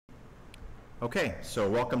Okay, so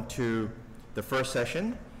welcome to the first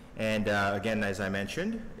session, and again, as I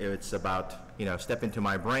mentioned, it's about, step into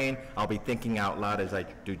my brain. I'll be thinking out loud as I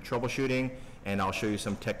do troubleshooting, and I'll show you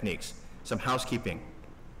some techniques. Some housekeeping.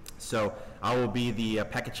 So I will be the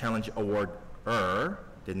Packet Challenge Award-er.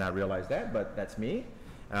 Did not realize that, but that's me.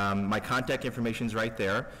 My contact information is right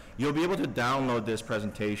there. You'll be able to download this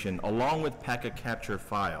presentation along with packet capture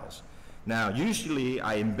files. Now, usually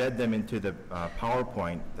I embed them into the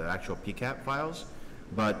PowerPoint, the actual PCAP files,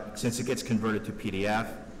 but since it gets converted to PDF,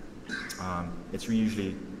 it's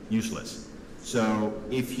usually useless. So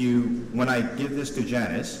when I give this to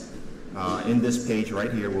Janice, in this page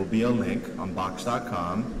right here will be a link on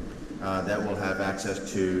box.com that will have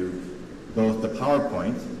access to both the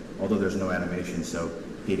PowerPoint, although there's no animation, so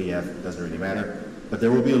PDF doesn't really matter, but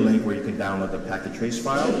there will be a link where you can download the packet trace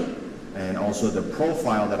file and also the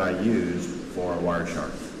profile that I used for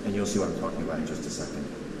Wireshark. And you'll see what I'm talking about in just a second.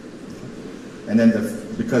 And then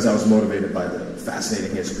because I was motivated by the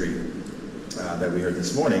fascinating history that we heard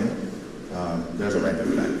this morning, there's a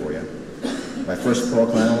random fact for you. My first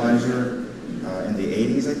protocol analyzer in the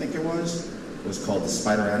 80s, I think it was called the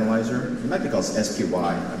Spider Analyzer. It might be called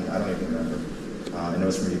SQY, I don't even remember. And it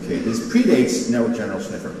was from UK. This predates Network General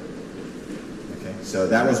Sniffer. Okay, so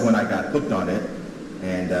that was when I got hooked on it.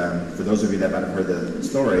 And for those of you that might have heard the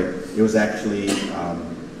story, it was actually a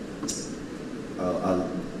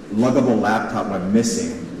luggable laptop went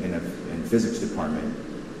missing in physics department.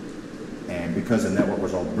 And because the network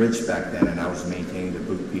was all bridged back then, and I was maintaining the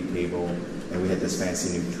boot P table, and we had this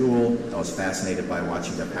fancy new tool, I was fascinated by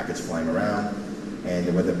watching the packets flying around.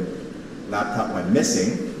 And when the laptop went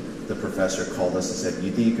missing, the professor called us and said,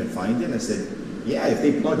 "You think you can find it?" And I said, "Yeah, if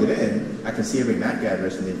they plug it in, I can see every MAC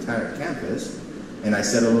address in the entire campus." And I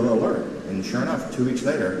set a little alert, and sure enough, 2 weeks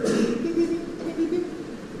later,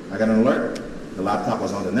 I got an alert. The laptop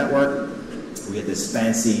was on the network. We had this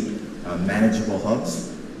fancy manageable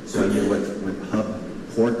hubs, so I knew what hub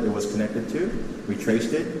port it was connected to. We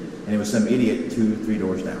traced it, and it was some idiot 2-3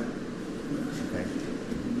 doors down. Okay,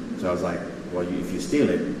 so I was like, "Well, if you steal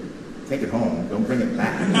it, take it home. Don't bring it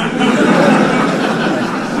back."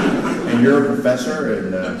 And you're a professor,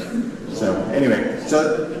 and so anyway,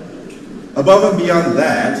 so. Above and beyond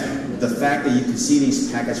that, the fact that you could see these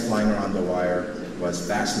packets flying around the wire was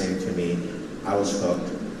fascinating to me. I was hooked,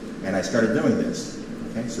 and I started doing this.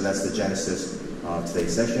 Okay, so that's the genesis of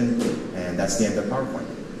today's session, and that's the end of PowerPoint.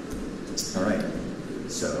 All right,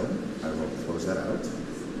 so I will close that out.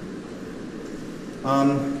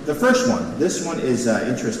 The first one, this one is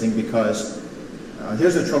interesting because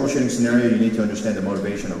here's a troubleshooting scenario. You need to understand the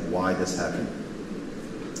motivation of why this happened.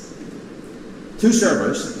 2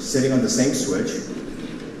 servers sitting on the same switch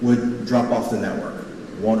would drop off the network,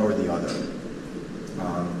 one or the other.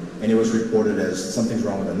 And it was reported as something's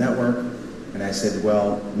wrong with the network. And I said,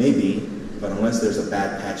 well, maybe, but unless there's a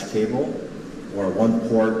bad patch cable or one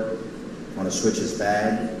port on a switch is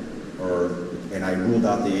bad, and I ruled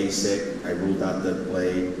out the ASIC, I ruled out the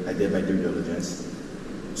blade, I did my due diligence,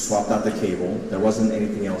 swapped out the cable, there wasn't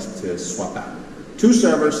anything else to swap out. 2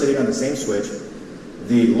 servers sitting on the same switch.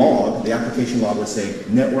 The application log would say,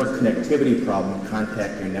 network connectivity problem,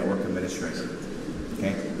 contact your network administrator.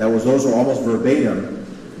 Okay, those were almost verbatim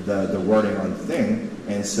the wording on the thing,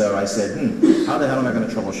 and so I said, how the hell am I going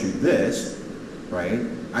to troubleshoot this, right?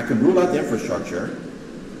 I could rule out the infrastructure,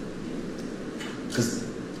 because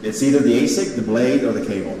it's either the ASIC, the blade, or the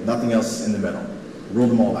cable, nothing else in the middle. Rule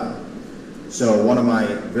them all out. So one of my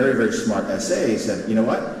very, very smart SAs said, you know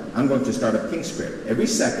what? I'm going to start a ping script. Every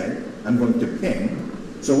second, I'm going to ping.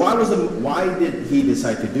 So why did he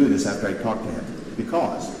decide to do this after I talked to him?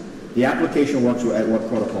 Because the application works at what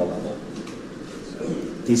protocol level?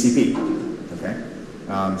 TCP, okay?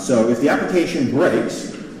 So if the application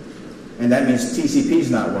breaks, and that means TCP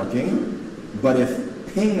is not working, but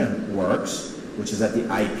if ping works, which is at the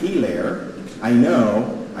IP layer,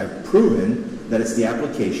 I've proven that it's the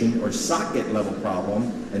application or socket level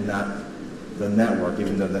problem and not the network,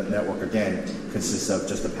 even though the network, again, consists of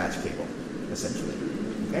just a patch cable, essentially.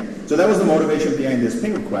 Okay? So that was the motivation behind this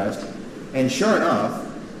ping request, and sure enough,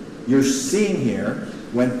 you're seeing here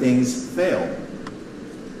when things fail.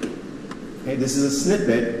 Okay, this is a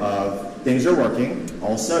snippet of things are working,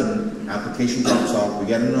 all of a sudden, application drops off, we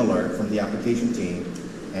get an alert from the application team,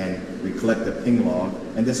 and we collect the ping log,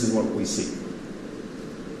 and this is what we see.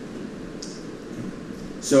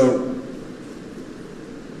 So,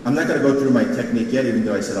 I'm not going to go through my technique yet, even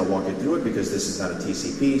though I said I'll walk you through it, because this is not a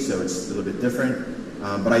TCP, so it's a little bit different.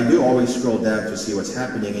 But I do always scroll down to see what's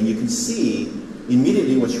happening, and you can see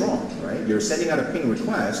immediately what's wrong, right? You're sending out a ping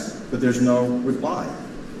request, but there's no reply.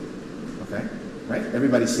 Okay? Right?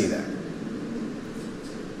 Everybody see that?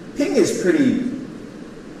 Ping is pretty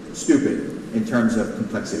stupid in terms of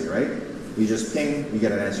complexity, right? You just ping, you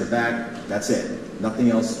get an answer back, that's it. Nothing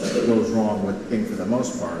else goes wrong with ping for the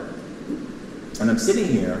most part. And I'm sitting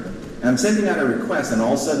here, and I'm sending out a request, and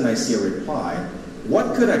all of a sudden I see a reply.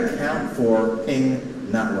 What could account for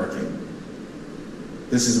ping not working?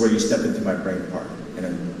 This is where you step into my brain part,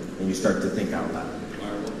 and you start to think out loud.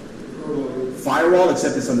 Firewall,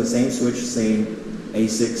 except it's on the same switch, same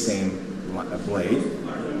ASIC, same blade.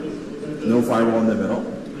 No firewall in the middle.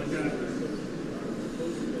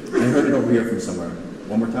 I heard it over here from somewhere.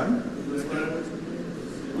 One more time?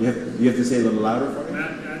 You have to say a little louder for me?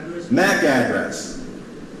 MAC address.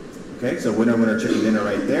 Okay, so winner, winner, chicken dinner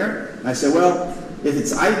right there. I said, well, if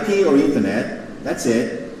it's IP or Ethernet, that's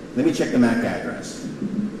it. Let me check the MAC address.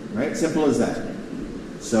 Right? Simple as that.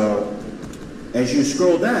 So as you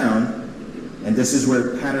scroll down, and this is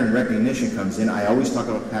where pattern recognition comes in. I always talk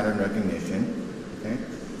about pattern recognition. Okay?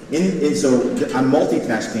 So I'm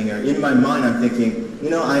multitasking. In my mind, I'm thinking, you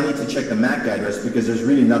know, I need to check the MAC address because there's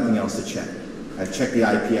really nothing else to check. I've checked the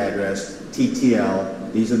IP address,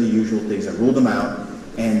 TTL, these are the usual things. I ruled them out,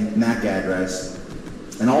 and MAC address.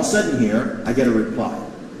 And all of a sudden here, I get a reply.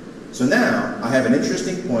 So now, I have an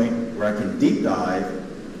interesting point where I can deep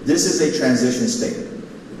dive. This is a transition state.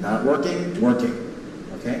 Not working, working.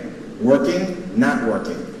 Okay? Working, not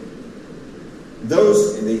working.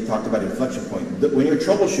 Those, they talked about inflection point. When you're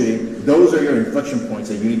troubleshooting, those are your inflection points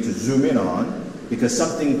that you need to zoom in on because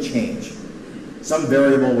something changed. Some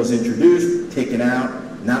variable was introduced, taken out,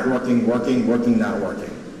 not working, working, working, not working.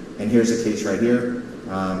 And here's a case right here.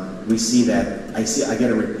 We see that, I get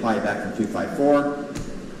a reply back from 254.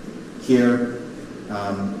 Here,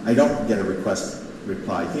 I don't get a request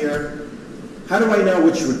reply here. How do I know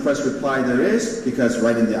which request reply there is? Because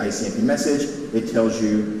right in the ICMP message, it tells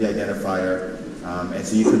you the identifier, and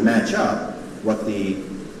so you can match up what the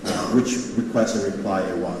which request or reply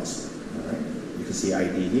it was. All right? You can see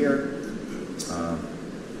ID here,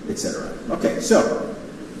 etc. Okay, so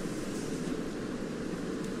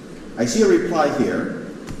I see a reply here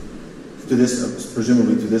to this,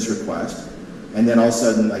 presumably to this request, and then all of a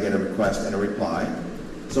sudden I get a request and a reply.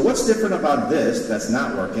 So what's different about this that's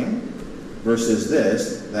not working versus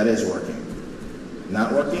this that is working?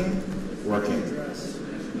 Not working, working.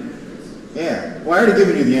 Yeah, well I already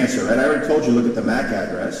given you the answer, right? I already told you look at the MAC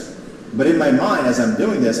address. But in my mind, as I'm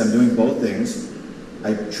doing this, I'm doing both things.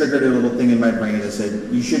 I triggered a little thing in my brain that said,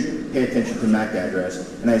 you should pay attention to MAC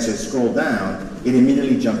address. And as I scroll down, it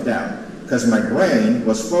immediately jumped out because my brain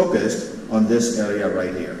was focused on this area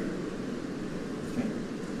right here. Okay?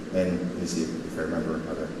 And let me see if I remember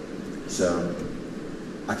how to. So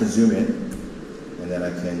I can zoom in, and then I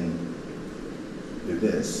can do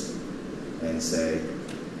this and say,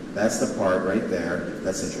 that's the part right there.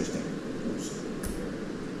 That's interesting. Oops.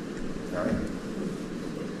 All right.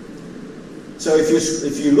 So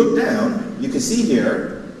if you look down, you can see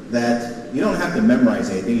here that you don't have to memorize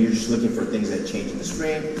anything. You're just looking for things that change in the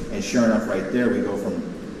screen. And sure enough, right there, we go from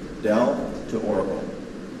Dell to Oracle.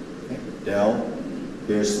 Okay? Dell,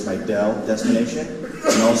 here's my Dell destination.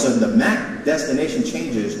 And all of a sudden, the MAC destination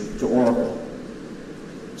changes to Oracle.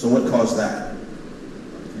 So what caused that?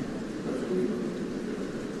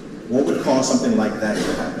 What would cause something like that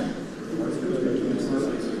to happen?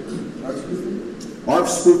 ARP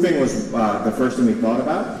spoofing was the first thing we thought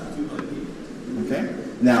about. Okay.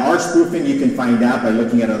 Now, ARP spoofing you can find out by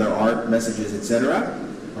looking at other ARP messages, etc.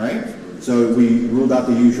 Right? So we ruled out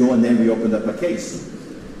the usual, and then we opened up a case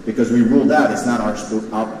because we ruled out it's not ARP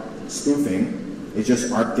spoofing; it's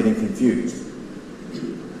just ARP getting confused.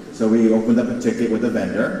 So we opened up a ticket with a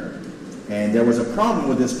vendor, and there was a problem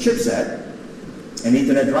with this chipset, an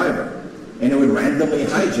Ethernet driver, and it would randomly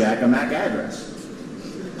hijack a MAC address.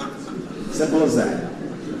 Simple as that.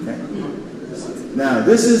 Okay? Now,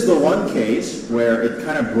 this is the one case where it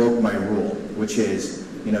kind of broke my rule, which is,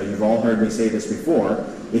 you know, you've all heard me say this before.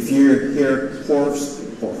 If you hear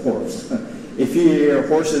if you hear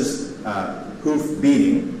horses hoof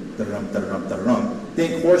beating,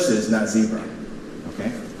 think horses, not zebra.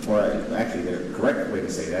 Okay? Or actually, the correct way to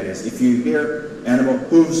say that is, if you hear animal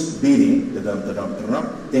hooves beating,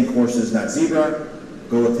 think horses, not zebra.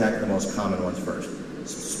 Go attack the most common ones first.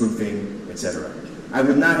 Spoofing, etc. I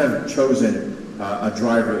would not have chosen a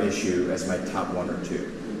driver issue as my top one or two.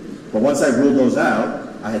 But once I ruled those out,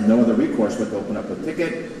 I had no other recourse but to open up a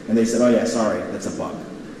ticket, and they said, oh yeah, sorry, that's a bug.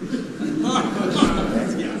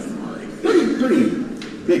 Okay? Pretty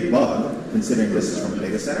big bug, considering this is from a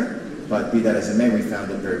data center, but be that as it may, we found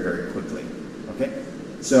it very, very quickly. Okay?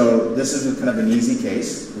 So this is kind of an easy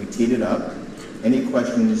case. We teed it up. Any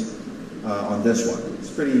questions on this one? It's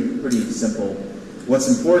pretty simple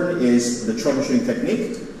What's important is the troubleshooting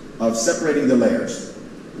technique of separating the layers.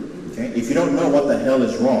 Okay? If you don't know what the hell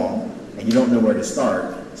is wrong and you don't know where to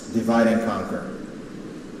start, divide and conquer.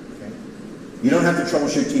 Okay? You don't have to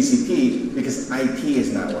troubleshoot TCP because IP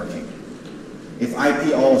is not working. If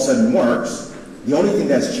IP all of a sudden works, the only thing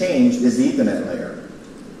that's changed is the Ethernet layer.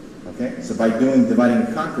 Okay? So by doing dividing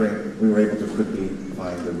and conquering, we were able to quickly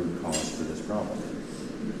find the root cause for this problem.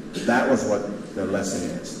 That was what the lesson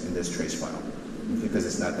is in this trace file, because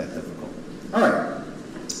it's not that difficult. All right.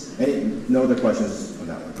 No other questions on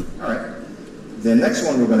that one? All right. The next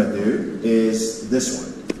one we're going to do is this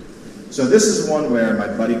one. So this is one where my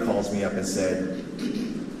buddy calls me up and said,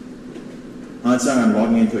 Hansang, I'm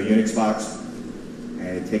logging into a Unix box,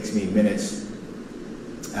 and it takes me minutes.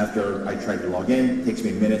 After I try to log in, it takes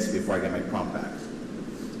me minutes before I get my prompt back.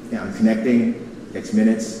 Okay, I'm connecting, takes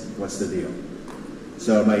minutes, what's the deal?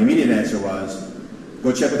 So my immediate answer was,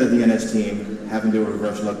 go check with the DNS team, have them do a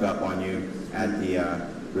reverse lookup on you at the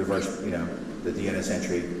reverse, the DNS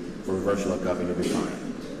entry for reverse lookup, and you'll be fine.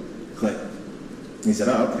 Click. And he said,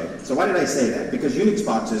 oh, okay. So why did I say that? Because Unix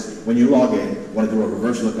boxes, when you log in, want to do a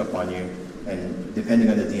reverse lookup on you, and depending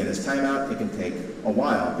on the DNS timeout, it can take a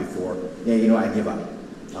while before, I give up.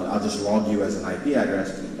 I'll just log you as an IP address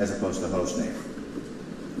as opposed to host name.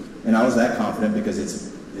 And I was that confident because it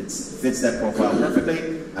fits that profile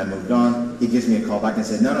perfectly. I moved on. He gives me a call back and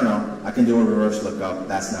said, no, I can do a reverse lookup.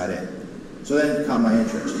 That's not it. So then it caught my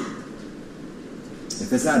interest.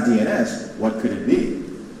 If it's not DNS, what could it be?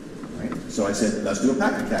 Right? So I said, let's do a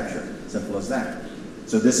packet capture. Simple as that.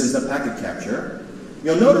 So this is the packet capture.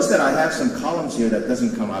 You'll notice that I have some columns here that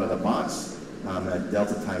doesn't come out of the box.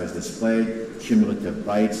 Delta time is displayed, cumulative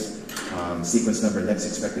bytes, sequence number, next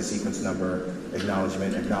expected sequence number,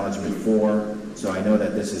 acknowledgement 4. So I know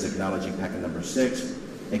that this is acknowledging packet number 6.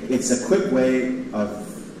 It's a quick way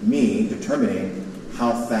of me determining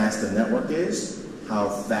how fast the network is, how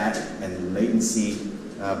fat and latency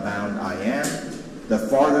bound I am. The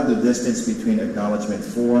farther the distance between acknowledgement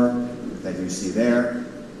 4 that you see there,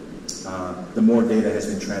 the more data has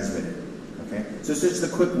been transmitted. Okay? So it's just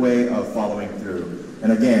a quick way of following through.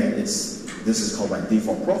 And again, this is called my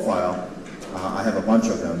default profile. I have a bunch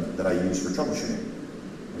of them that I use for troubleshooting.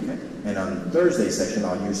 Okay? And on Thursday's session,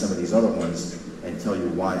 I'll use some of these other ones and tell you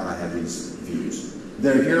why I have these views.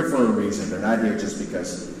 They're here for a reason. They're not here just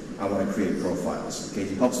because I want to create profiles. Okay?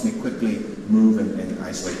 It helps me quickly move and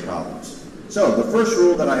isolate problems. So the first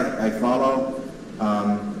rule that I follow,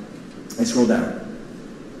 I scroll down.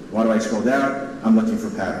 Why do I scroll down? I'm looking for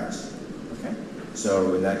patterns. Okay?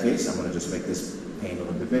 So in that case, I'm going to just make this pane a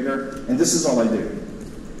little bit bigger, and this is all I do.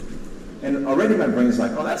 And already my brain is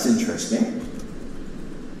like, oh, that's interesting.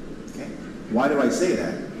 Okay? Why do I say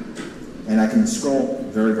that? And I can scroll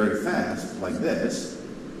very, very fast, like this.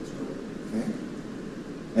 Okay?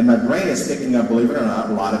 And my brain is picking up, believe it or not,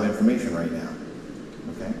 a lot of information right now.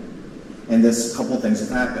 Okay? And this couple things have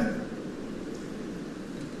happened.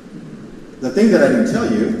 The thing that I didn't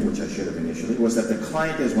tell you, which I should have initially, was that the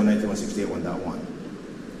client is 192.168.1.1.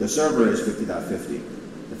 The server is 50.50,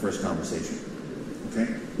 the first conversation.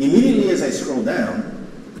 Okay? Immediately as I scroll down,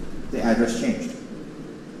 the address changed.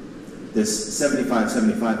 This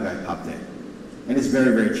 7575 guy popped in. And it's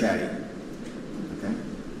very, very chatty. Okay?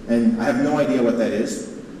 And I have no idea what that is.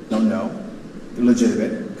 Don't know.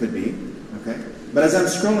 Legitimate. Could be. Okay? But as I'm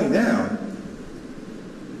scrolling down,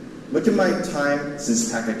 look at my time since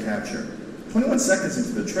packet capture. 21 seconds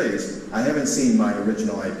into the trace, I haven't seen my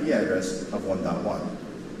original IP address of 1.1.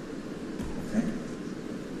 Okay?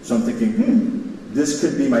 So I'm thinking, this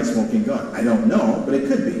could be my smoking gun. I don't know, but it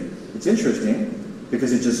could be. It's interesting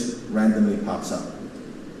because it just randomly pops up.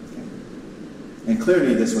 Okay? And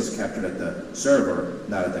clearly this was captured at the server,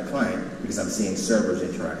 not at the client, because I'm seeing servers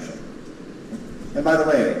interaction. Okay? And by the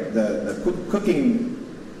way, the cooking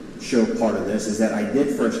show part of this is that I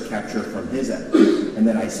did first capture from his end, and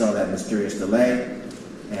then I saw that mysterious delay,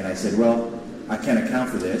 and I said, well, I can't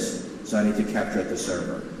account for this, so I need to capture at the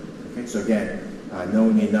server. Okay? So again,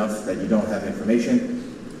 knowing enough that you don't have information,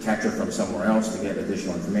 capture from somewhere else to get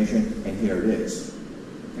additional information, and here it is.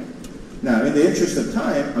 Okay? Now, in the interest of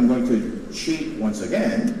time, I'm going to cheat once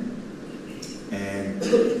again, and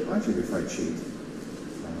actually before I cheat,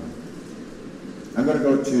 I'm going to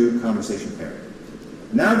go to conversation pair.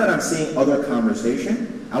 Now that I'm seeing other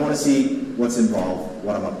conversation, I want to see what's involved,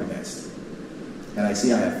 what I'm up against. And I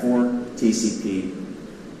see I have 4 TCP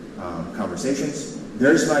conversations.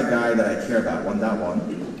 There's my guy that I care about,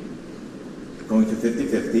 1.1, going to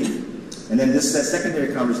 50-50. And then this is that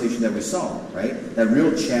secondary conversation that we saw, right? That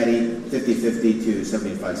real chatty 50-50 to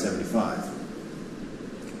 75-75.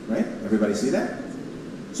 Right? Everybody see that?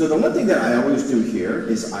 So the one thing that I always do here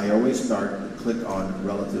is I always click on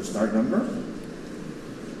relative start number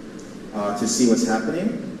to see what's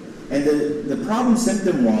happening. And the problem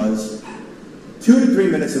symptom was 2 to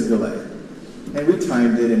 3 minutes of delay. And we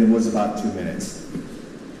timed it, and it was about 2 minutes.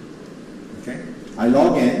 Okay? I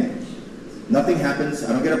log in, nothing happens,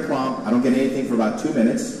 I don't get a prompt, I don't get anything for about 2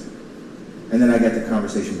 minutes, and then I get the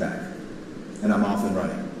conversation back. And I'm off and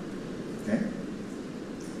running. Okay?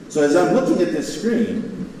 So as I'm looking at this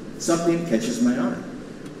screen, something catches my eye.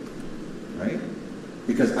 Right?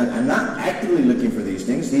 Because I'm not actively looking for these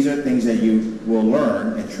things. These are things that you will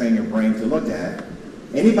learn and train your brain to look at.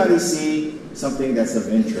 Anybody see something that's of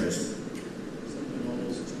interest?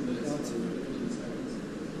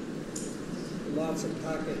 Lots of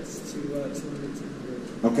packets to 200.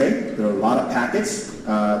 Okay, there are a lot of packets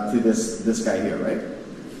to this guy here, right?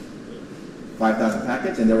 5,000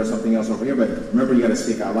 packets, and there was something else over here, but remember you got to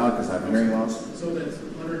speak out loud because I have hearing loss. So that's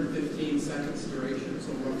 115 seconds duration,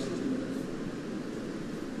 so roughly 2 minutes.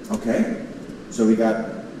 Okay, so we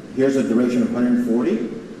got, here's a duration of 140,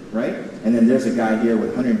 right? And then there's a guy here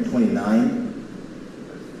with 129,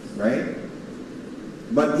 right?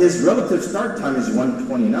 But his relative start time is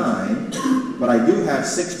 129, but I do have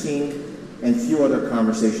 16 and few other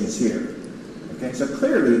conversations here. Okay, so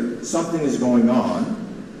clearly something is going on.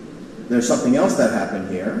 There's something else that happened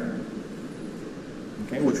here,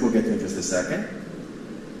 okay, which we'll get to in just a second.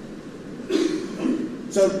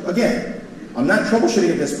 So again, I'm not troubleshooting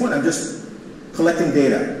at this point, I'm just collecting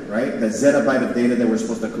data, right? The zettabyte of data that we're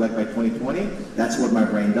supposed to collect by 2020, that's what my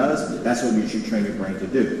brain does. That's what you should train your brain to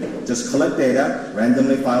do. Just collect data,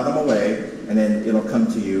 randomly file them away, and then it'll come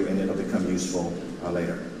to you and it'll become useful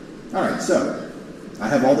later. All right, so I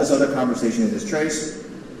have all this other conversation in this trace.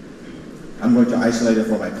 I'm going to isolate it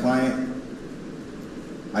for my client.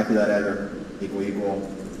 IP.header equal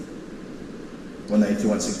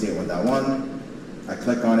 192.168.1.1. I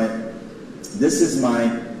click on it. This is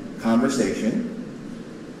my conversation,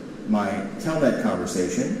 my telnet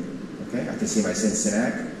conversation. Okay, I can see my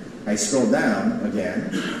synac. I scroll down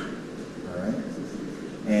again. All right.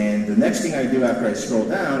 And the next thing I do after I scroll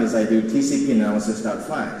down is I do TCP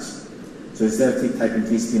analysis.flags. So instead of typing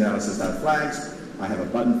TCP analysis.flags, I have a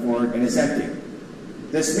button for it, and it's empty.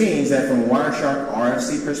 This means that from a Wireshark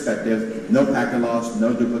RFC perspective, no packet loss,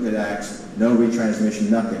 no duplicate acts, no retransmission,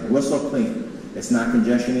 nothing. Whistle clean. It's not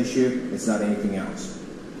congestion issue. It's not anything else.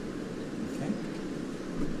 Okay.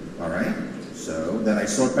 All right. So then I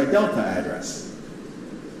sort by delta address.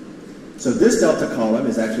 So this delta column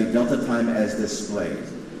is actually delta time as displayed.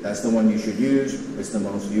 That's the one you should use. It's the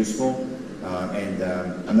most useful.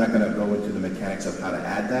 I'm not going to go into the mechanics of how to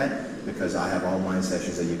add that because I have online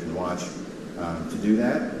sessions that you can watch to do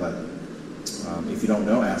that. But if you don't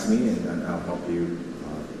know, ask me and I'll help you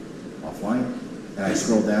offline. And I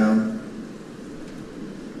scroll down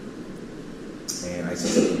and I see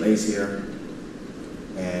some delays here.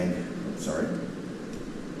 And, sorry.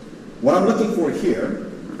 What I'm looking for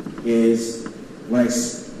here is when I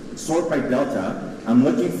sort by delta, I'm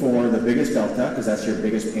looking for the biggest delta, because that's your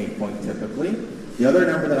biggest pain point typically. The other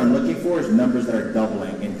number that I'm looking for is numbers that are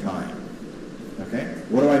doubling in time. Okay?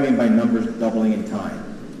 What do I mean by numbers doubling in time?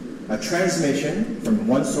 A transmission from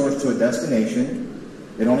one source to a destination,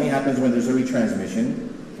 it only happens when there's a retransmission,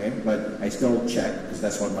 okay? But I still check, because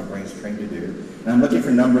that's what my brain's trained to do. And I'm looking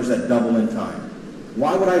for numbers that double in time.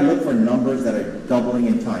 Why would I look for numbers that are doubling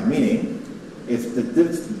in time? Meaning, if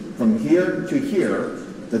from here to here,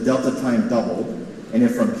 the delta time doubled, and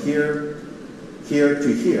if from here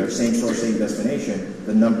to here, same source, same destination,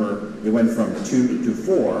 the number, it went from 2 to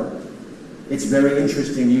 4, it's a very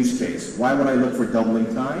interesting use case. Why would I look for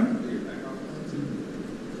doubling time?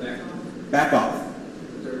 Back off.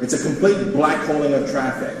 It's a complete black holing of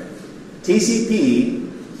traffic.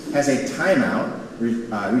 TCP has a timeout,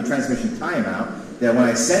 retransmission timeout, that when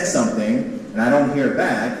I set something and I don't hear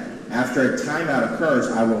back, after a timeout occurs,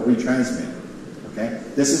 I will retransmit. Okay?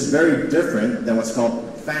 This is very different than what's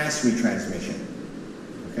called fast retransmission.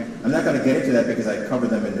 Okay? I'm not going to get into that because I covered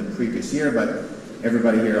them in the previous year, but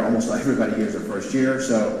everybody here, almost everybody here is their first year,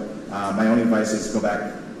 so my only advice is go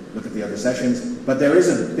back, look at the other sessions. But there is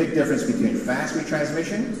a big difference between fast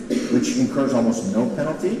retransmission, which incurs almost no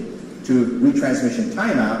penalty, to retransmission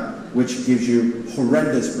timeout, which gives you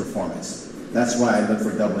horrendous performance. That's why I look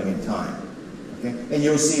for doubling in time. Okay? And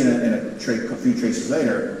you'll see in a few traces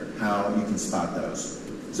later how you can spot those.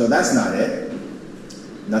 So that's not it.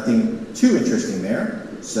 Nothing too interesting there.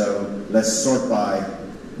 So let's sort by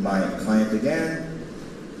my client again.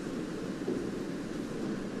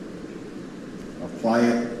 Apply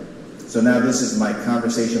it. So now this is my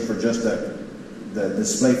conversation for just a the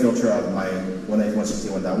display filter of my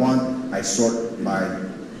 191.61.1, I sort by,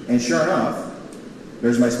 and sure enough,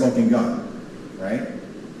 there's my smoking gun, right?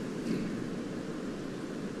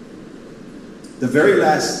 The very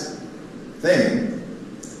last thing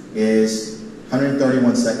is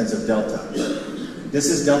 131 seconds of delta. This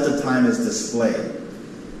is delta time as displayed.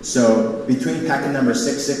 So between packet number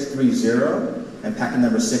 6630 and packet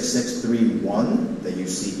number 6631 that you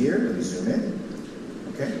see here, let me zoom in,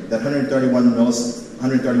 okay? That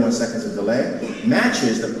 131 seconds of delay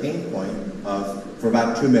matches the pain point of, for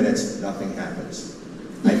about 2 minutes, nothing happens.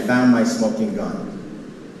 I found my smoking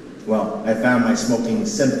gun. Well, I found my smoking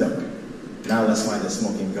symptom. Now let's find the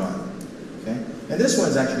smoking gun, okay? And this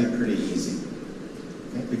one's actually pretty easy,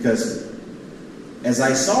 okay? Because as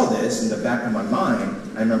I saw this in the back of my mind,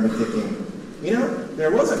 I remember thinking, you know,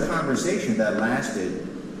 there was a conversation that lasted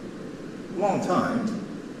a long time.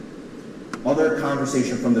 Other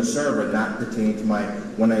conversation from the server not pertaining to my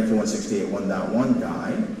 192.168.1.1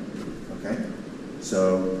 guy, okay?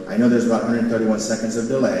 So I know there's about 131 seconds of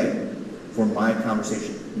delay for my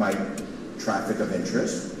conversation, my traffic of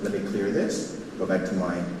interest. Let me clear this, go back to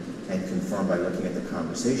mine, and confirm by looking at the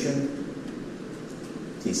conversation.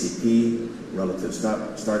 TCP, relative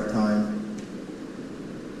start time.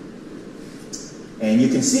 And you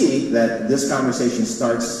can see that this conversation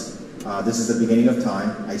starts, this is the beginning of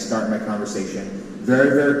time. I start my conversation. Very,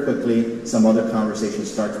 very quickly, some other conversation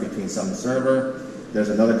starts between some server. There's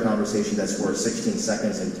another conversation that's worth 16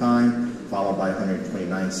 seconds in time, followed by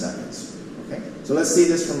 129 seconds. Okay? So let's see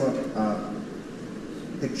this from a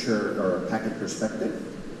picture or a packet perspective.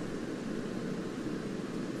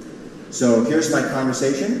 So here's my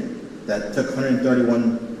conversation that took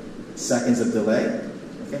 131 seconds of delay.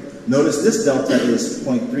 Okay? Notice this delta is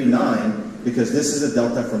 0.39 because this is a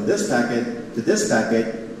delta from this packet to this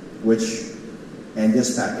packet, and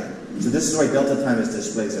this packet. So this is why delta time as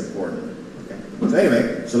displayed is important. Okay? So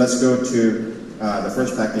anyway, so let's go to the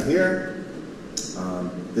first packet here.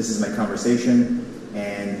 This is my conversation,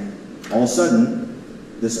 and all of a sudden,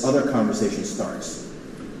 this other conversation starts.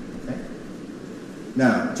 Okay?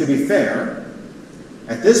 Now, to be fair,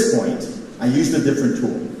 at this point, I used a different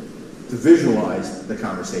tool to visualize the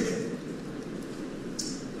conversation.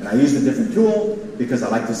 And I used a different tool because I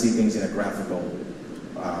like to see things in a graphical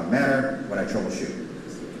manner when I troubleshoot.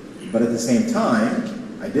 But at the same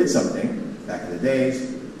time, I did something back in the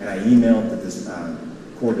days, and I emailed the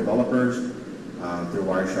core developers through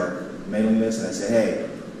Wireshark mailing list, and I said, hey,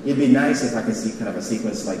 it'd be nice if I could see kind of a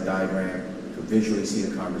sequence-like diagram to visually see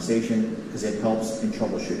the conversation, because it helps in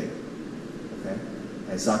troubleshooting. Okay?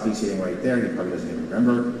 And Saki's sitting right there. He probably doesn't even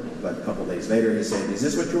remember, but a couple days later he said, is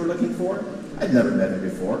this what you were looking for? I'd never met him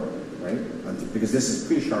before, right? Because this is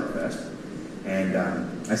pre-SharkFest. And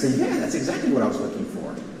I said, yeah, that's exactly what I was looking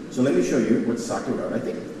for. So let me show you what Saki wrote. I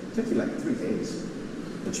think it took you like 3 days,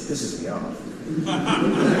 which pisses me off.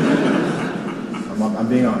 I'm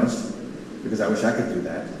being honest, because I wish I could do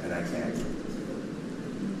that, and I can't.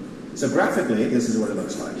 So graphically, this is what it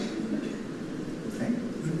looks like. Okay?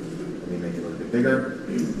 Let me make it a little bit bigger.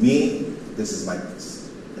 Me, this is my,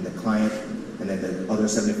 and the client, and then the other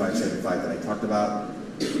 7575 that I talked about.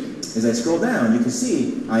 As I scroll down, you can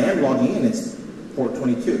see I am logging in. It's port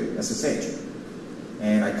 22, SSH.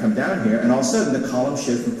 And I come down here, and all of a sudden, the column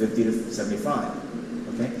shifts from 50 to 75.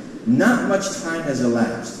 Okay? Not much time has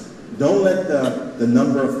elapsed. Don't let the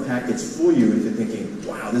number of packets fool you into thinking,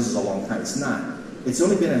 wow, this is a long time. It's not. It's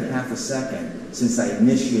only been a half a second since I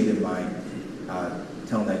initiated my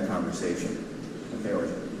telnet conversation. Okay?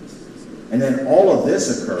 And then all of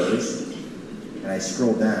this occurs, and I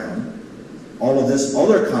scroll down. All of this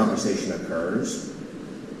other conversation occurs,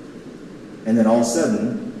 and then all of a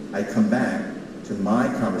sudden, I come back to my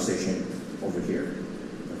conversation over here.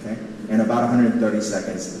 Okay? And about 130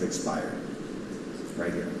 seconds have expired.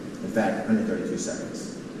 Right here. In fact, 132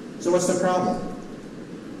 seconds. So what's the problem?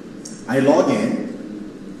 I log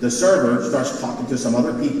in, the server starts talking to some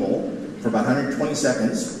other people for about 120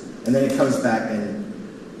 seconds, and then it comes back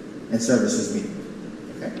and services me.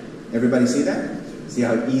 Okay? Everybody see that? See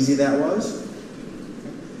how easy that was?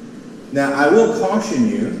 Now, I will caution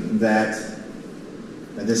you that,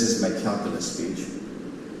 and this is my calculus speech,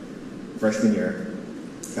 freshman year,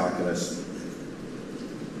 calculus,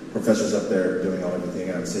 professor's up there doing all everything,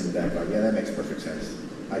 and I'm sitting back like, yeah, that makes perfect sense.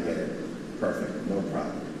 I get it. Perfect. No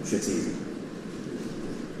problem. Shit's easy.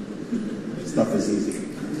 Stuff is easy.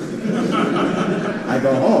 I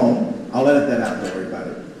go home. I'll edit that out. Don't worry about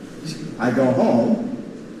it. I go home.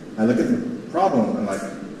 I look at the problem. I'm like,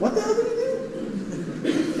 what the hell did he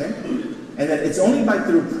do? Okay? And then it's only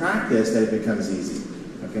through practice that it becomes easy.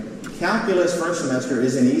 Okay? Calculus first semester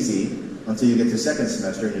isn't easy until you get to second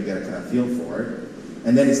semester and you get a kind of feel for it.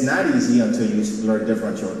 And then it's not easy until you learn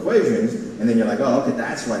differential equations, and then you're like, oh, okay,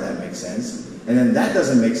 that's why that makes sense. And then that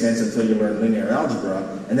doesn't make sense until you learn linear algebra,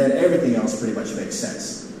 and then everything else pretty much makes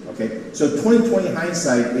sense. Okay? So 2020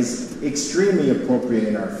 hindsight is extremely appropriate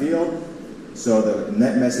in our field. So the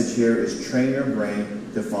net message here is train your brain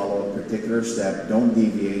to follow a particular step. Don't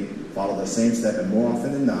deviate. Follow the same step, and more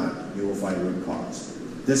often than not, you will find root cause.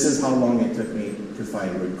 This is how long it took me to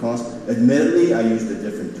find root cause. Admittedly, I used a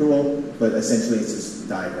different tool, but essentially it's just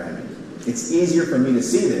diagramming. It's easier for me to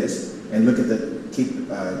see this and look at keep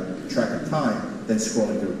track of time than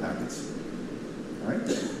scrolling through packets. All right?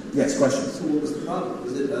 Yes, questions? So what was the problem?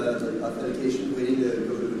 Was it like authentication, waiting to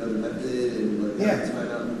go to another method and like Yeah. time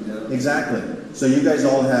out and down? Exactly. So you guys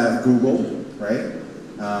all have Google, right?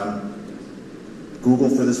 Google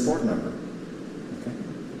for the sport number. Okay.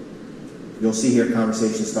 You'll see here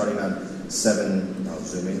conversation starting on I'll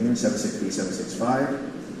zoom in here, 763,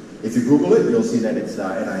 765. If you Google it, you'll see that it's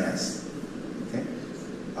NIS, okay?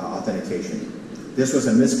 Authentication. This was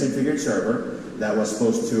a misconfigured server that was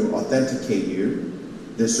supposed to authenticate you.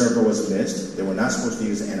 This server was missed. They were not supposed to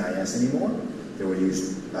use NIS anymore. They were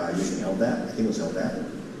using LDAP. I think it was LDAP.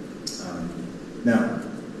 Now,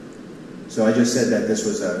 so I just said that this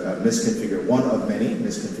was a misconfigured, one of many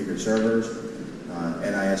misconfigured servers.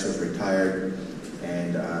 NIS was retired.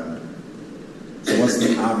 And so what's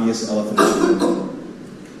the obvious elephant in the room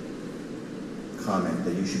comment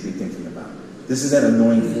that you should be thinking about? This is that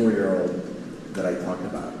annoying 4-year-old that I talked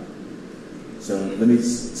about. So let me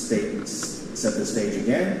set the stage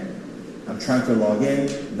again. I'm trying to log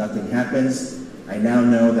in, nothing happens. I now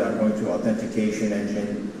know that I'm going to authentication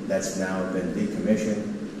engine that's now been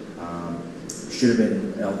decommissioned. Should have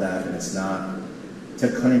been LDAP and it's not.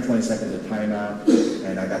 Took 120 seconds of timeout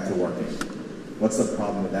and I got to working. What's the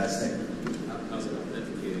problem with that statement? How's it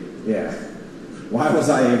authenticated? Yeah. Why was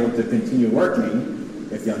I able to continue working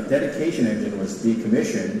if the authentication engine was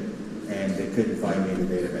decommissioned and they couldn't find me in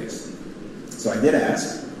the database? So I did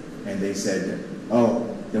ask, and they said, oh,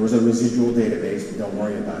 there was a residual database, don't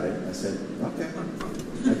worry about it. I said, okay,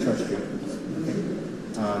 I trust you.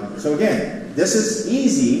 Okay. So again, this is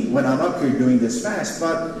easy when I'm up here doing this fast,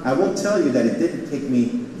 but I will tell you that it didn't take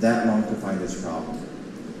me that long to find this problem.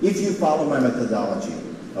 If you follow my methodology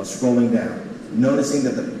of scrolling down, noticing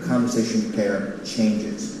that the conversation pair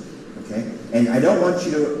changes, okay? And I don't want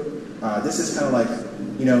you to, this is kind of like,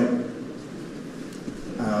 you know,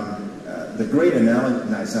 the great analogy,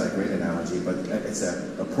 no, it's not a great analogy, but it's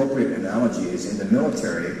an appropriate analogy is in the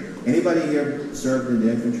military. Anybody here served in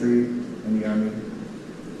the infantry, in the army?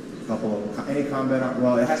 Any combat,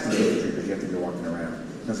 well, it has to be infantry because you have to be walking around.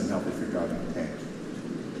 It doesn't help if you're driving a tank.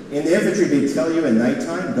 In the infantry, they tell you at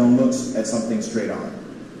nighttime, don't look at something straight on.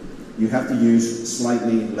 You have to use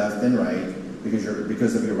slightly left and right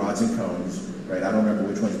because of your rods and cones, right? I don't remember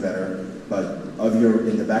which one's better, but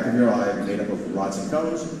in the back of your eye, made up of rods and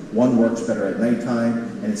cones, one works better at nighttime,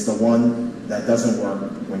 and it's the one that doesn't work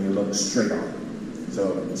when you look straight on.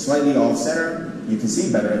 So slightly off center, you can see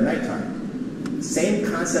better at nighttime.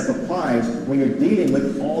 Same concept applies when you're dealing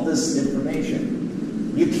with all this information.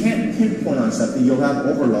 You can't pinpoint on something, you'll have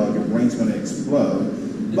overload, your brain's going to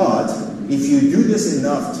explode. But if you do this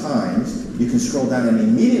enough times, you can scroll down and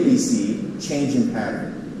immediately see change in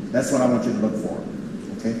pattern. That's what I want you to look for.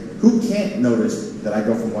 Okay? Who can't notice that I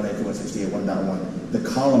go from 192.168.1.1, the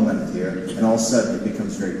column length here, and all of a sudden it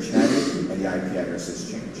becomes very chatty and the IP addresses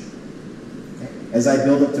change. Okay? As I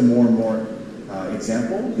build up to more and more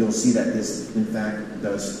example, you'll see that this, in fact,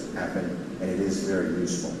 does happen, and it is very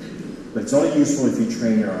useful. But it's only useful if you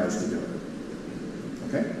train your eyes to do it.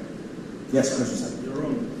 Okay? Yes, questions? You're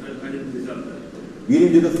wrong. I didn't do that. You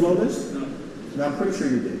didn't do the flow list? No. No, I'm pretty sure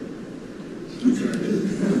you did. I'm sorry.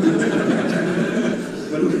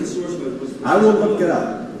 But the source code was I will look it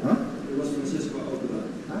up. Huh? It was Francisco Alcala.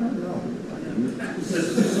 I don't know. It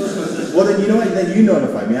says the source code says. Well, then you know what? Then you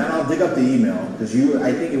notify me. I'll dig up the email because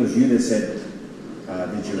I think it was you that said,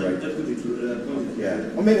 did you write? That could be true. Yeah.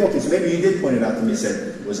 Well, maybe, okay, so maybe you did point it out to me and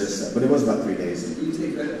said, was this, but it was about 3 days. You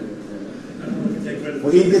take credit. Take credit.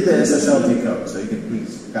 Well, he did the SSL code, so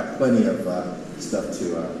he's got plenty of stuff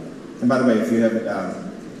to, and by the way, if you have,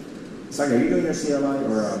 Saga, are you doing your CLI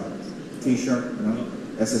or T-Sharp? No?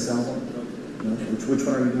 SSL one? No? Which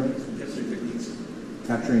one are you doing? Capturing techniques.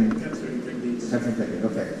 Capturing techniques. Capturing technique,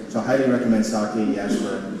 okay. So I highly recommend Saki. He asked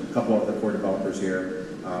for a couple of the core developers here.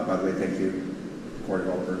 By the way, thank you, core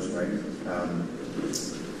developers, right?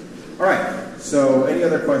 All right, so any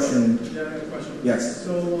other question? Yeah, I have a question. Yes.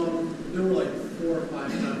 So there were like 4 or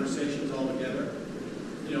 5 conversations all together.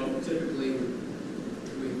 You know, typically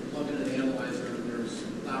we plug in an analyzer and there's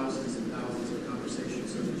 9 thousands and thousands of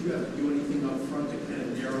conversations. So did you have to do anything up front to kind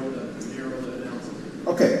of narrow the analysis?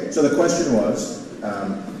 Okay, so the question was,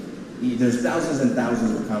 there's thousands and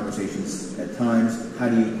thousands of conversations at times. How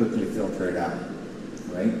do you quickly filter it out,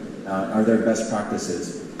 right? Are there best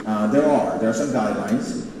practices? There are some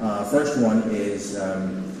guidelines. First one is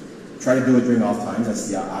try to do it during off times. That's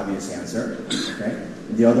the obvious answer, okay?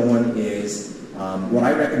 The other one is, what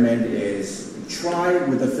I recommend is try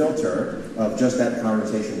with a filter of just that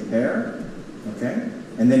conversation pair, okay?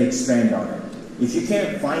 And then expand on it. If you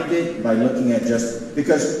can't find it by looking at just,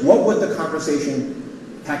 because what would the conversation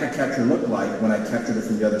packet capture look like when I captured it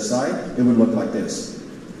from the other side? It would look like this.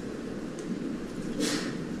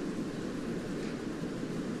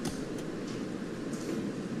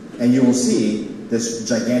 And you will see this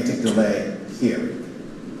gigantic delay here.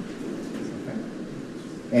 Okay.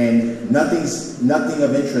 And nothing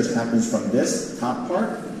of interest happens from this top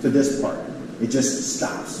part to this part. It just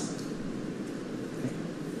stops. Okay.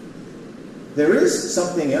 There is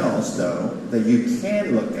something else, though, that you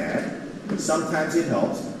can look at. Sometimes it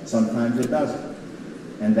helps, sometimes it doesn't.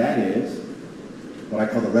 And that is what I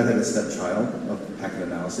call the red-headed stepchild of packet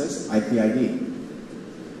analysis, IP-ID.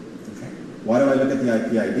 Why do I look at the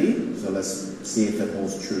IP-ID? So let's see if it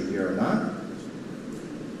holds true here or not.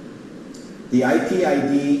 The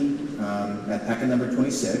IP-ID at packet number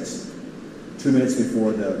 26, 2 minutes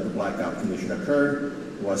before the blackout condition occurred,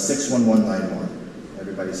 was 61191.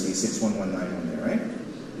 Everybody see 61191 there, right?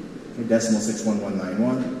 Okay, decimal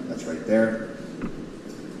 61191, that's right there.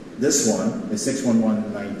 This one is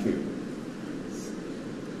 61192.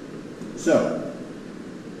 So,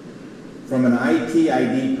 from an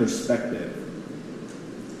IP-ID perspective,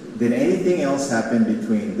 did anything else happen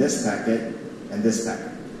between this packet and this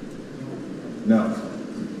packet? No.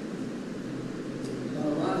 A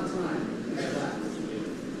lot of time.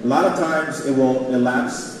 A lot of times it will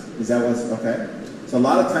elapse. Is that what's okay? So a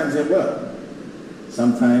lot of times it will.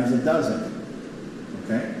 Sometimes it doesn't.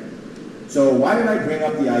 Okay? So why did I bring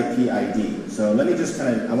up the IP-ID? So let me just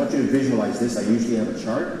I want you to visualize this. I usually have a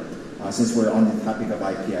chart since we're on the topic of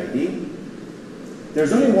IP-ID.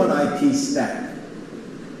 There's only one IP stack.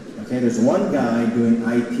 Okay, there's one guy doing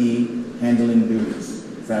IP handling duties,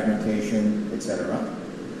 fragmentation, etc.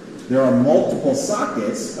 There are multiple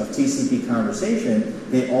sockets of TCP conversation.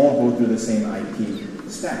 They all go through the same IP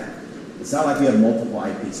stack. It's not like you have multiple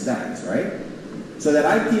IP stacks, right? So that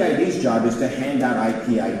IP-ID's job is to hand out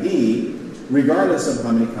IP-ID regardless of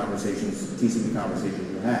how many conversations, TCP conversations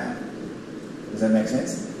you have. Does that make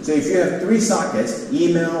sense? So if you have 3 sockets,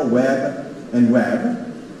 email, web, and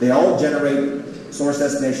web, they all generate source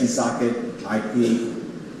destination socket, IP,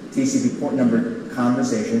 TCP port number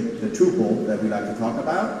conversation, the tuple that we like to talk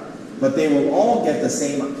about, but they will all get the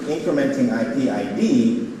same incrementing IP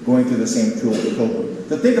ID going through the same tuple.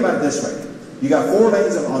 So think about it this way. You got 4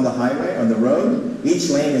 lanes on the highway, on the road. Each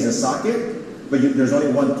lane is a socket, but there's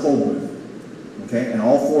only one toll booth. Okay? And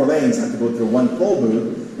all 4 lanes have to go through one toll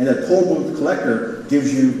booth, and the toll booth collector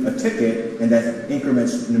gives you a ticket, and that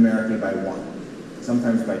increments numerically by 1.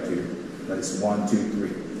 Sometimes by 2, but it's 1, 2,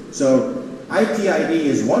 3. So IP-ID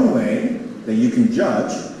is one way that you can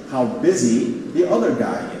judge how busy the other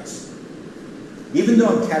guy is. Even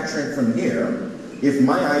though I'm capturing from here, if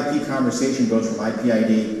my IP conversation goes from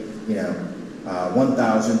IP-ID,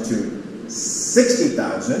 1,000 to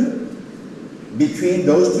 60,000, between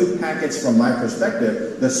those 2 packets from my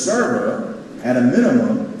perspective, the server, at a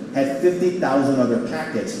minimum, had 50,000 other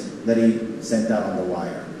packets that he sent out on the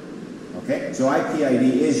wire. Okay? So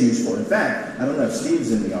IP-ID is useful. In fact, I don't know if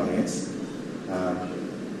Steve's in the audience.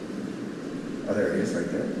 Oh, there he is right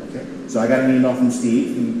there. Okay. So I got an email from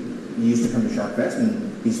Steve. He used to come to SharkFest,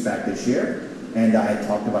 and he's back this year. And I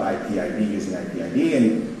talked about IP-ID, using IP-ID,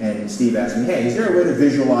 and Steve asked me, hey, is there a way to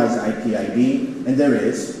visualize IP-ID? And there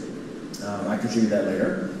is. I can show you that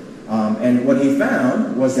later. And what he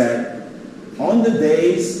found was that on the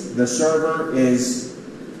days the server is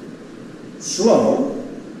slow,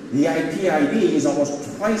 the IP-ID is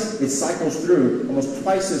almost twice, it cycles through almost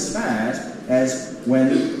twice as fast as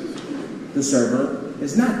when the server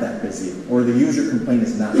is not that busy, or the user complaint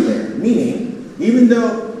is not there. Meaning, even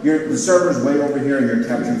though the server's way over here and you're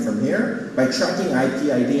capturing from here, by tracking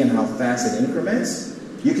IP-ID and how fast it increments,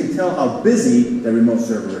 you can tell how busy the remote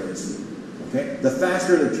server is. Okay? The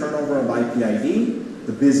faster the turnover of IP-ID,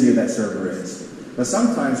 the busier that server is. But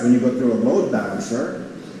sometimes when you go through a load balancer,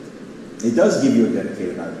 it does give you a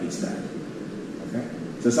dedicated IP stack. Okay?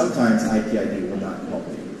 So sometimes IP-ID will not help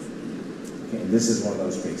you. Okay? And this is one of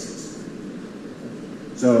those cases.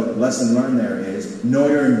 So lesson learned there is know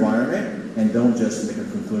your environment and don't just make a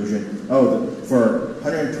conclusion, oh, for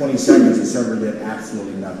 120 seconds, the server did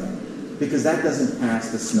absolutely nothing. Because that doesn't pass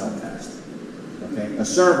the smell test. Okay? A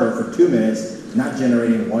server for 2 minutes not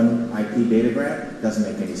generating one IP datagram doesn't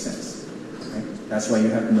make any sense. Okay? That's why you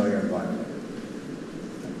have to know your environment.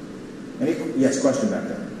 Yes, question back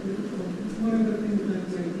there. One of the things that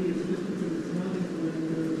the idea is just because it's not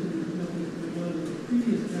implemented, there's nothing going on. In the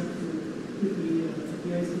previous chapter with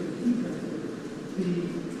the ICMP chapter,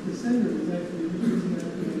 the sender was actually using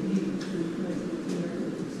that ID so you guys could connect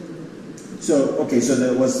with the sender. So, okay, so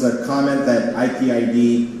there was the comment that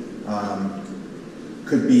IPID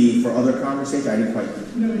could be for other conversations. I didn't quite.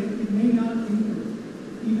 No, it may not be,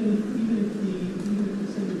 even if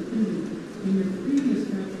the sender is busy. In your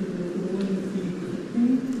previous chapter, the one with the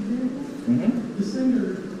ping example, the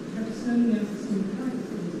sender kept sending out the same packet.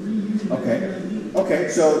 It was reusing Okay. the ID. Okay,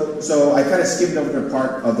 so I kind of skipped over the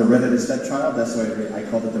part of the Reddit stepchild. That's why I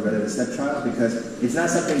called it the Reddit stepchild, because it's not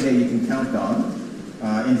something that you can count on.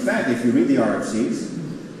 In fact, if you read the RFCs,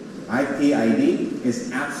 IPID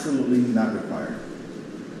is absolutely not required.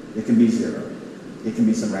 It can be 0. It can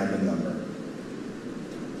be some random number.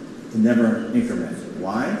 It can never increment.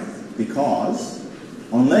 Why? Because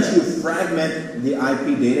unless you fragment the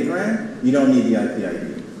IP datagram, you don't need the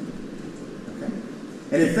IPID. Okay?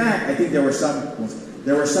 And in fact, I think there were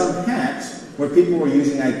some hacks where people were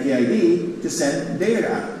using IPID to send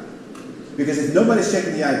data out. Because if nobody's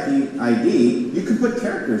checking the IPID, you can put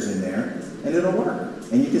characters in there and it'll work.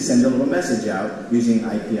 And you can send a little message out using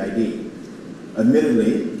IPID.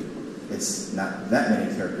 Admittedly, it's not that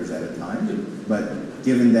many characters at a time, but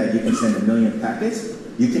given that you can send 1 million packets,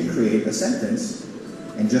 you can create a sentence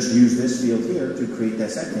and just use this field here to create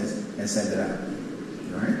that sentence and send it out.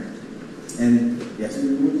 All right? And yes?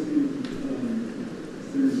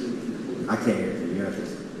 I can't hear you. You have to.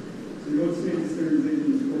 So you don't say the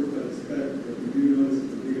standardization support that spec, but we do notice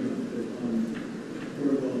it's a big enough that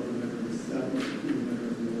protocol and the staff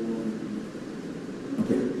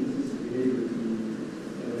Okay. consistent behavior to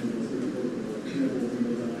certain protocol. Example, when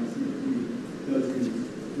it goes on ICP, does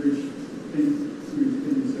bridge things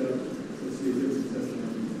to set up, let's say a different session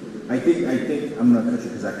on. I think I'm going to cut you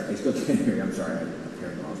because I still can't hear you. I'm sorry. I'm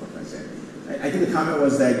hearing lost what I said. I think the comment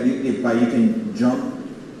was that you can jump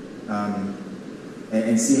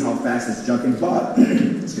and see how fast it's jumping, but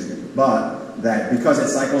excuse me, but that because it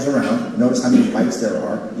cycles around, notice how many bytes there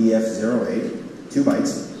are, EF08, 2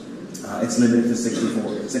 bytes. It's limited to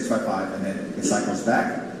 655, and then it cycles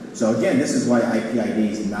back. So again, this is why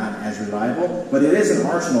IPID is not as reliable, but it is an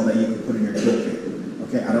arsenal that you can put in your toolkit.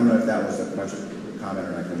 Okay, I don't know if that was a question, comment,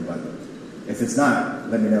 or anything, but if it's not,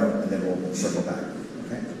 let me know, and then we'll circle back.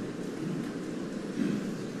 Okay.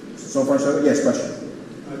 So far, so yes. Question.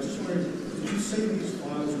 I just wondered, did you say these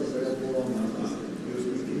files are available on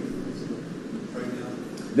USB right now?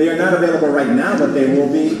 They are not available right now, but they will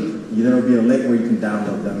be. There will be a link where you can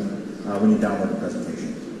download them when you download the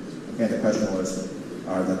presentation. Okay, the question was,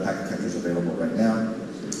 are the packet captures available right now?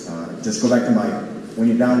 Just go back to when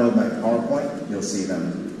you download my PowerPoint, you'll see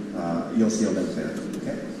them. You'll see a link there.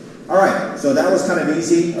 Okay. All right, so that was kind of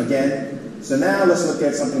easy again. So now let's look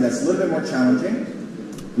at something that's a little bit more challenging,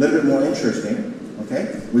 a little bit more interesting.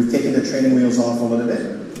 Okay, we've taken the training wheels off a little bit.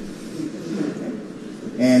 Okay.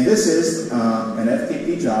 And this is an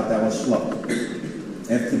FTP job that was slow.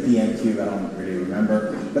 FTP NQ, I don't really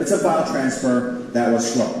remember, but it's a file transfer that was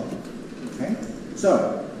slow. Okay,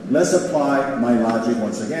 so let's apply my logic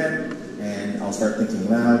once again, and I'll start thinking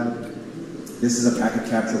loud. This is a packet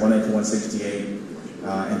capture 192.168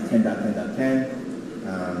 and 10.10.10,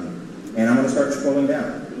 and I'm going to start scrolling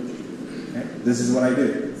down. Okay? This is what I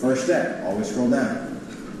do. First step, always scroll down.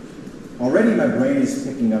 Already my brain is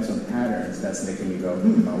picking up some patterns that's making me go,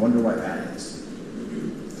 I wonder why that is.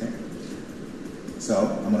 Okay?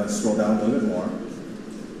 So I'm going to scroll down a little bit more.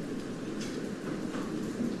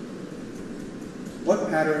 What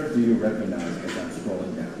pattern do you recognize as I'm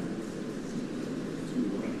scrolling down?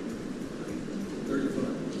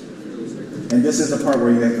 And this is the part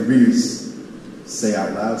where you have to really say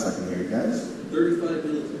out loud so I can hear you guys. 35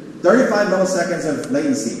 milliseconds. 35 milliseconds of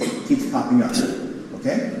latency keeps popping up.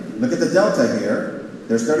 Okay? Look at the delta here.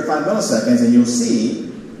 There's 35 milliseconds, and you'll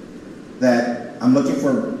see that I'm looking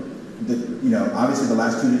for obviously the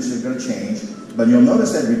last 2 digits are going to change, but you'll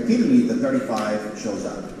notice that repeatedly the 35 shows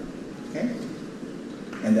up. Okay?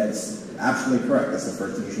 And that's absolutely correct. That's the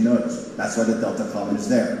first thing you should notice. That's why the delta column is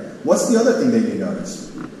there. What's the other thing that you notice?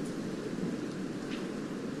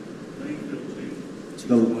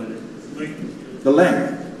 The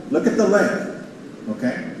length. Look at the length.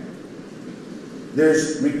 Okay?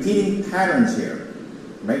 There's repeating patterns here.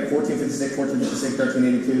 Right? 1456, 1456,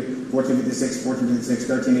 1382, 1456, 1456,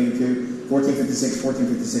 1456,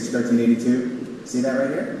 1456, 1382. See that right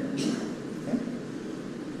here? Okay.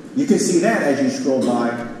 You can see that as you scroll by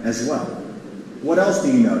as well. What else do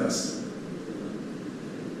you notice?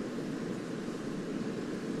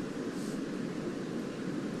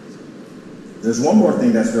 There's one more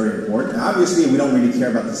thing that's very important. Obviously, we don't really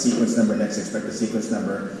care about the sequence number, next expected sequence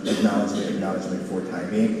number, acknowledgement for time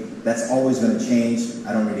being. That's always going to change.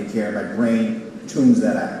 I don't really care. My brain tunes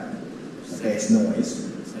that out. Okay, it's noise.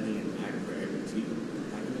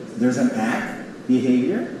 There's an act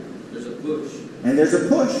behavior. There's a push. And there's a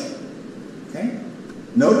push. Okay?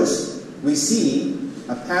 Notice we see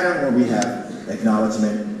a pattern where we have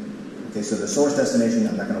acknowledgement. Okay, so the source destination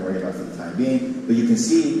I'm not going to worry about for the time being, but you can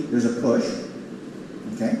see there's a push.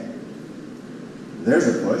 Okay? There's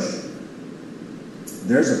a push.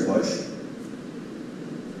 There's a push.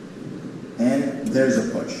 And there's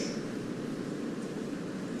a push.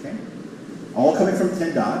 Okay? All coming from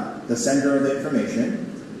 10 dot, the sender of the information.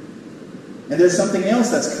 And there's something else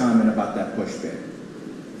that's common about that push bit.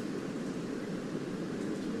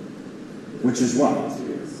 Which is what?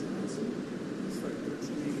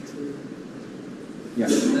 Yeah.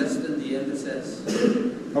 Less than the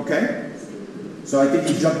MSS. Okay. So I think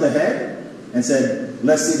you jumped ahead and said,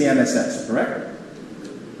 let's see the MSS, correct?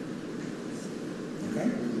 Okay.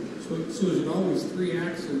 So is it always 3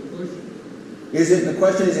 acts and push? The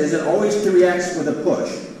question is it always 3 acts with a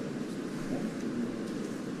push?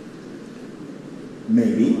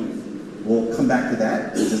 Maybe. We'll come back to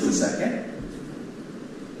that in just a second.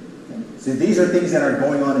 Okay. So these are things that are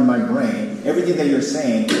going on in my brain. Everything that you're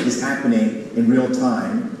saying is happening in real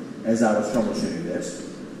time as I was troubleshooting this.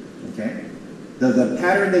 Okay. The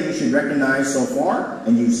pattern that you should recognize so far,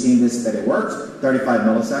 and you've seen this that it works, 35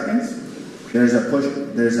 milliseconds. There's a push.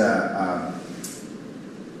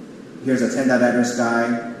 Here's a 10 dot address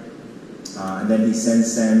guy, and then he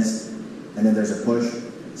sends, and then there's a push,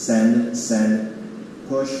 send,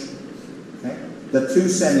 push. Okay. The 2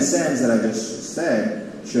 sends that I just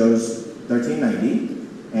said shows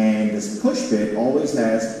 1390, and this push bit always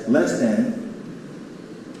has less than.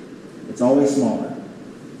 It's always smaller.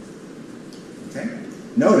 Okay.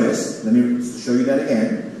 Notice. Let me show you that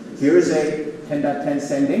again. Here is a 10.10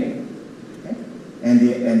 sending, okay? and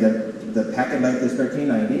the packet length is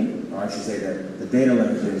 1390, or I should say that the data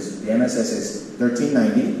length is the MSS is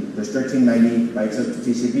 1390. There's 1390 bytes of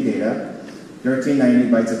TCP data. 1390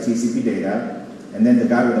 bytes of TCP data, and then the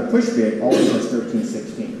guy with a push bit always has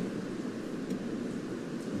 1316.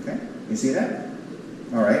 Okay, you see that?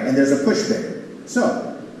 All right, and there's a push bit.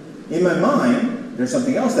 So, in my mind, there's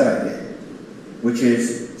something else that I did, which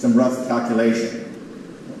is some rough calculation.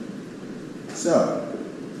 So,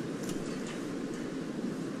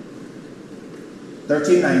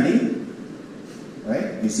 1390,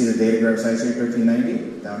 right? You see the data graph size here,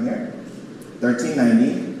 1390, down here.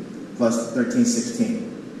 1390 plus 1316.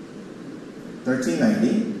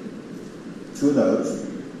 1390, 2 of those,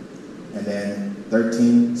 and then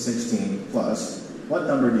 1316 plus, what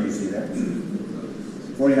number do you see there?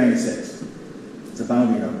 4096. It's a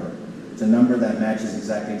boundary number. It's a number that matches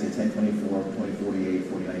exactly to 1024, 2048,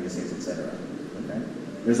 4096, etc. Okay?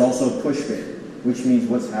 There's also a push bit, which means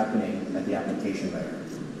what's happening at the application layer.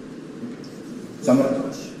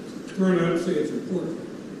 Someone? Turn out and say it's important.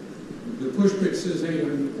 The push bit says, hey,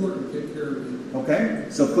 I'm important, take care of me. Okay,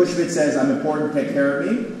 so push bit says, I'm important, take care of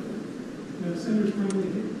me. The sender's probably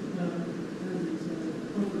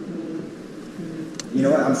You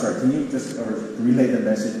know what, I'm sorry, can you just relay the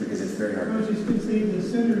message because it's very hard. I was just going to say the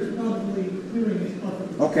sender is probably clearing his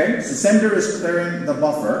buffer. Okay, so sender is clearing the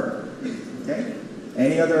buffer. Okay,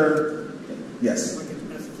 any other, yes?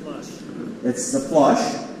 It's the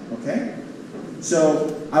flush, okay?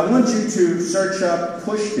 So I want you to search up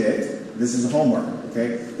push bit. This is homework,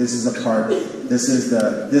 okay? This is the part, this is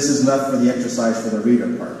left for the exercise for the reader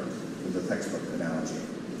part of the textbook analogy,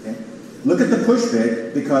 okay? Look at the push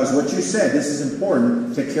bit because what you said, this is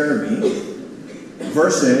important, take care of me,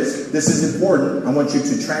 versus this is important, I want you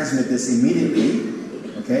to transmit this immediately,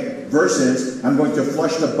 okay? Versus I'm going to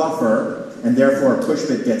flush the buffer and therefore a push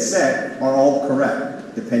bit gets set are all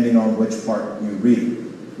correct, depending on which part you read,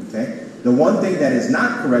 okay? The one thing that is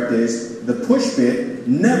not correct is the push bit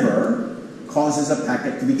never causes a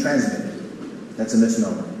packet to be transmitted. That's a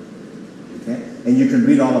misnomer. Okay? And you can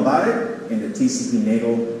read all about it in the TCP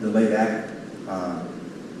Nagle Delayed Act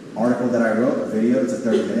article that I wrote, a video. It's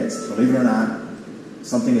 30 minutes. Believe it or not,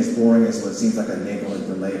 something as boring as what seems like a Nagle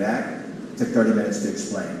Delayed Act took 30 minutes to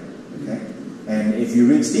explain. Okay? And if you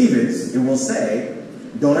read Stevens, it will say,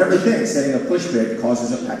 don't ever think setting a push bit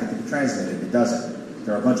causes a packet to be transmitted. It doesn't.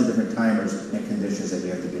 There are a bunch of different timers and conditions that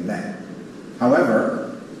you have to be met. However,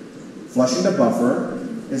 flushing the buffer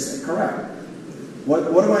is correct.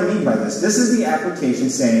 What do I mean by this? This is the application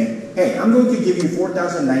saying, hey, I'm going to give you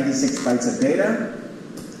 4,096 bytes of data,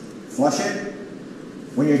 flush it.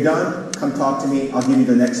 When you're done, come talk to me. I'll give you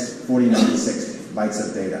the next 4096 bytes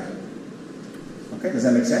of data. Okay, does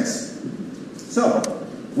that make sense? So,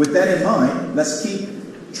 with that in mind, let's keep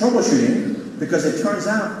troubleshooting, because it turns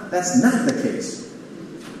out that's not the case.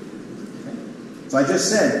 Okay? So I just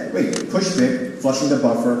said, wait, push bit, flushing the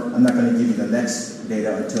buffer, I'm not going to give you the next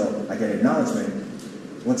data until I get acknowledgement.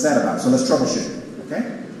 What's that about? So let's troubleshoot,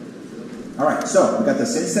 okay? All right, so we got the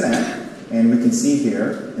Cincinnati, and we can see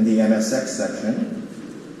here in the MSX section,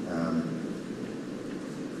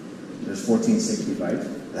 there's 1460 bytes.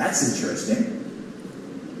 That's interesting.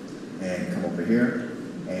 And come over here,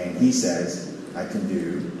 and he says I can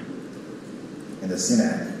do in the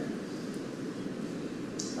Cincinnati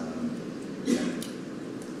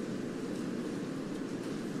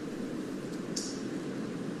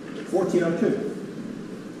 1402.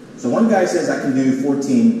 So one guy says I can do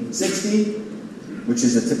 1460, which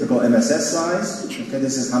is a typical MSS size. Okay,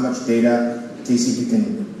 this is how much data TCP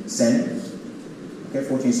can send. Okay,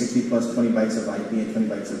 1460 plus 20 bytes of IP and 20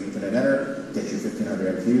 bytes of Ethernet header gets you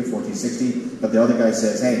 1500 MQ, 1460. But the other guy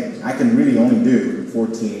says, hey, I can really only do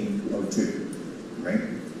 1402, right?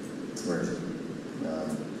 Where is it?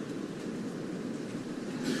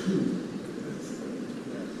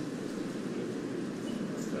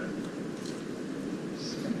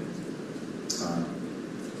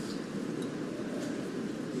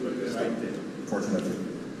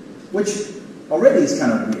 Which already is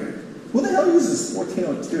kind of weird. Who the hell uses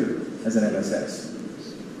 1402 as an MSS?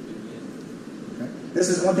 Okay. This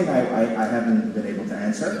is one thing I haven't been able to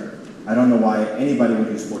answer. I don't know why anybody would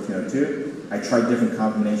use 1402. I tried different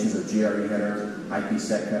combinations of GRE header,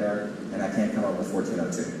 IPsec header, and I can't come up with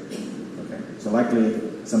 1402. Okay. So likely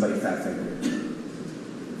somebody fat fingered it.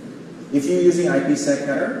 If you're using IPsec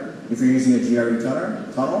header, if you're using a GRE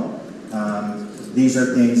tunnel, these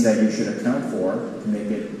are things that you should account for to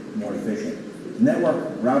make it more efficient.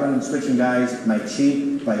 Network routing and switching guys might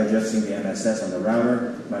cheat by adjusting the MSS on the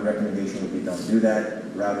router. My recommendation would be don't do that.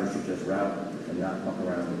 Routers should just route and not muck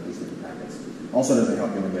around with TCP packets. Also doesn't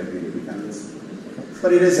help you when you have BGP packets.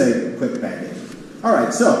 But it is a quick band-aid. All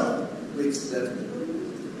right, so. Wait, that's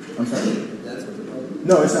I'm sorry? That's what the problem is?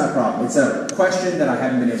 No, it's not a problem. It's a question that I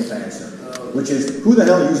haven't been able to answer, which is, who the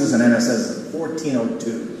hell uses an MSS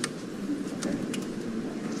 1402? Okay.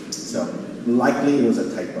 So, likely it was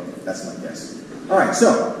a typo. That's my guess. All right,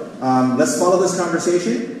 so let's follow this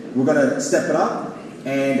conversation. We're going to step it up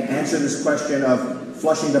and answer this question of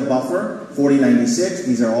flushing the buffer, 4096.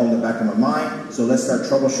 These are all in the back of my mind. So let's start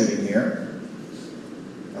troubleshooting here.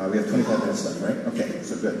 We have 25 minutes left, right? Okay,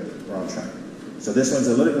 so good. We're on track. So this one's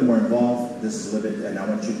a little bit more involved. This is a little bit, and I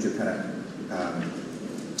want you to kind of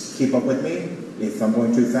keep up with me. If I'm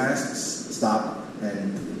going too fast, stop.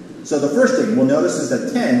 And so the first thing we'll notice is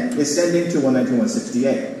that 10 is sending to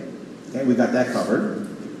 192.168. Okay, we got that covered.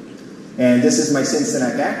 And this is my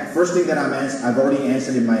Cincinnati ACK. First thing that I've already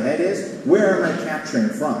answered in my head is, where am I capturing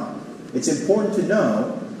from? It's important to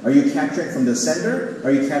know, are you capturing from the sender, or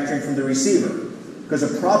are you capturing from the receiver? Because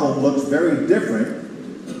a problem looks very different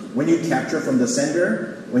when you capture from the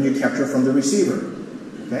sender, when you capture from the receiver.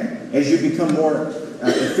 Okay? As you become more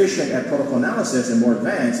efficient at protocol analysis and more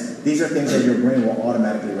advanced, these are things that your brain will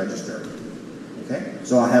automatically register. Okay?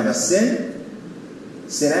 So I have a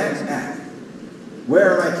SYNAC ACK.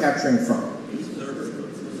 Where am I capturing from?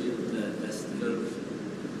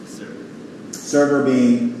 Server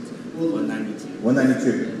being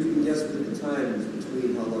 192. You can guess what the time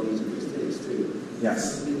between how long each of these takes, too.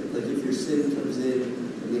 Yes. Like if your SYN comes in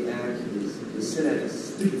and the ACK is, the SYNAC is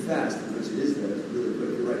super fast, which it is there, really quick,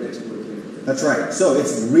 you're right next to it. That's right. So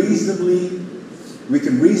it's we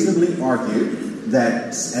can reasonably argue that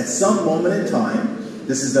at some moment in time,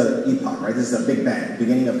 this is the epoch, right? This is the Big Bang,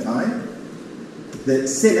 beginning of time. The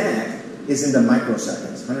SYNAC is in the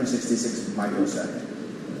microseconds, 166 microseconds.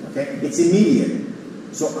 Okay? It's immediate.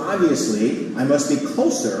 So obviously, I must be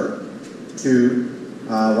closer to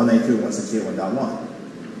 192.168.1.1.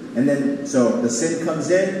 And then, so the SYN comes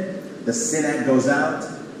in, the SYNAC goes out,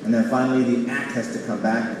 and then finally the ACK has to come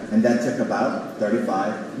back, and that took about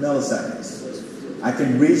 35 milliseconds. I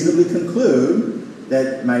can reasonably conclude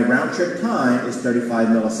that my round-trip time is 35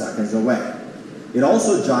 milliseconds away. It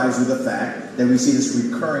also jives with the fact that we see this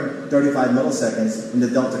recurring 35 milliseconds in the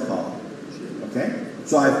delta column. Okay?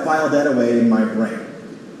 So I filed that away in my brain.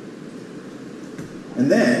 And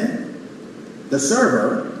then the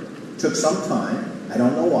server took some time, I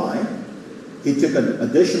don't know why. He took an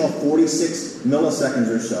additional 46 milliseconds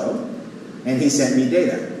or so, and he sent me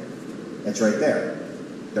data. It's right there,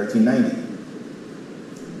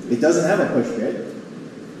 1390. It doesn't have a push bit.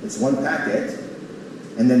 It's one packet.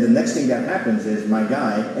 And then the next thing that happens is my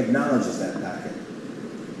guy acknowledges that packet.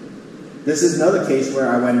 This is another case where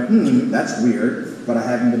I went, that's weird, but I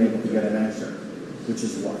haven't been able to get an answer, which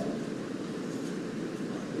is what?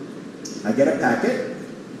 I get a packet.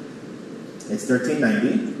 It's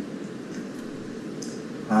 1390.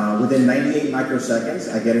 Within 98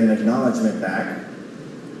 microseconds, I get an acknowledgement back.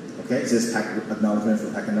 Okay, it says acknowledgement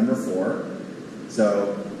for packet number 4.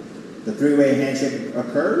 So the three-way handshake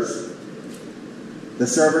occurs. The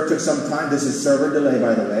server took some time. This is server delay,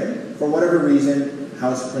 by the way. For whatever reason,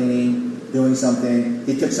 house cleaning, doing something.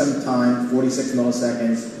 He took some time, 46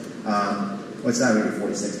 milliseconds. Well, it's not really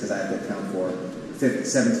 46 because I have to account for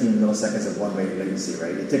 17 milliseconds of one-way latency,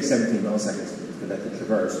 right? It took 17 milliseconds for that to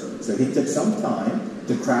traverse. So he took some time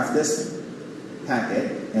to craft this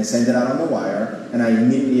packet and send it out on the wire, and I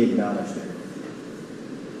immediately acknowledged it.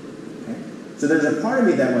 Okay? So there's a part of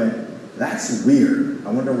me that went, that's weird.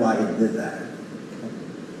 I wonder why it did that. Okay?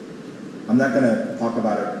 I'm not going to talk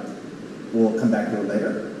about it. We'll come back to it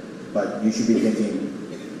later. But you should be thinking,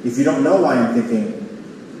 if you don't know why I'm thinking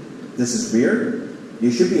this is weird,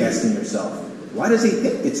 you should be asking yourself, why does he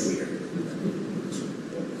think it's weird?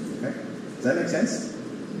 Okay? Does that make sense?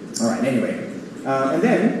 All right, anyway. And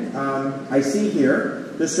then I see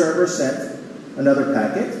here the server sent another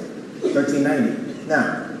packet, 1390.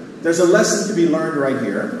 Now, there's a lesson to be learned right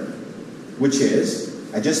here, which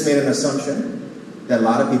is, I just made an assumption that a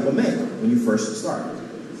lot of people make when you first start.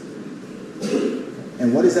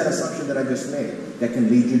 And what is that assumption that I just made that can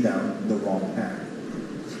lead you down the wrong path?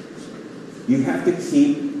 You have to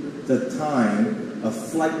keep the time of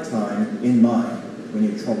flight time in mind when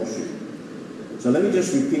you troubleshoot. So let me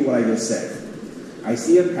just repeat what I just said. I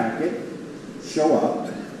see a packet show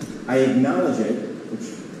up, I acknowledge it,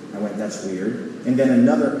 which I went, that's weird, and then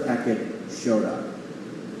another packet showed up.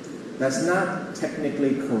 That's not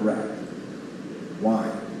technically correct.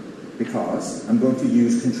 Why? Because I'm going to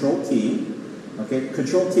use Control-T. Okay,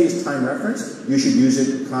 Control-T is time reference. You should use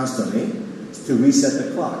it constantly to reset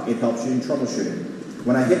the clock. It helps you in troubleshooting.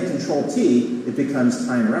 When I hit Control-T, it becomes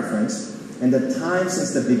time reference, and the time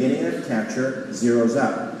since the beginning of capture zeroes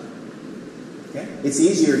out. Okay? It's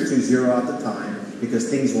easier to zero out the time because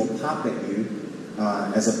things will pop at you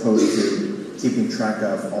as opposed to keeping track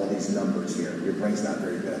of all these numbers here. Your brain's not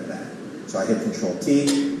very good at that. So I hit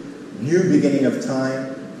Control-T, new beginning of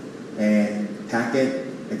time, and packet,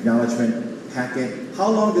 acknowledgement, packet. How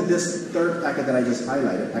long did this third packet that I just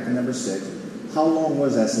highlighted, packet number 6, how long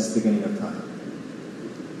was that since beginning of time?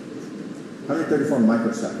 134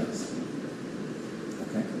 microseconds.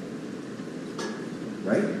 Okay?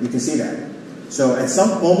 Right? You can see that. So at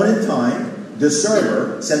some moment in time, the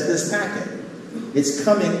server sent this packet. It's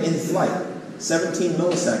coming in flight. 17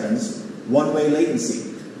 milliseconds, one-way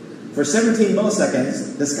latency. For 17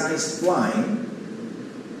 milliseconds, this guy's flying.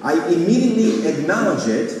 I immediately acknowledge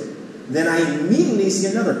it. Then I immediately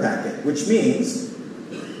see another packet, which means,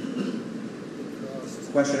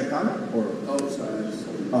 question or comment? Or? Oh, sorry.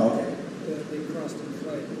 Oh, okay. They crossed in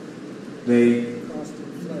flight. They Crossed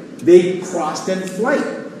in flight. They crossed in flight.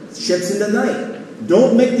 Ships in the night.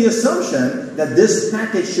 Don't make the assumption that this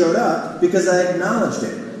packet showed up because I acknowledged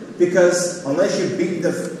it. Because unless you beat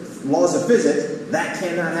the laws of physics, that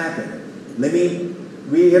cannot happen. Let me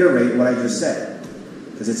reiterate what I just said,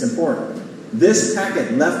 because it's important. This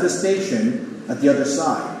packet left the station at the other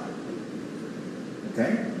side.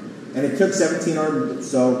 Okay? And it took 17 or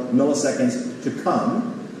so milliseconds to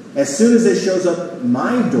come. As soon as it shows up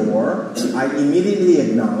my door, I immediately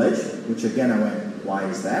acknowledge, which again I went, why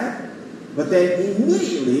is that? But then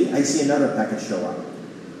immediately I see another packet show up.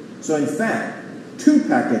 So in fact, 2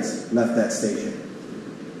 packets left that station.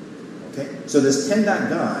 Okay? So this 10 dot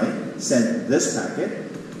guy sent this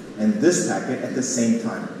packet and this packet at the same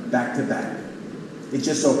time, back to back. It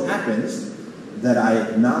just so happens that I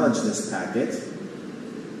acknowledged this packet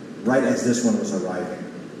right as this one was arriving.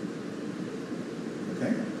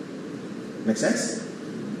 Okay? Make sense?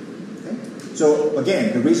 Okay? So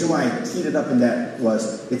again, the reason why I teed it up in that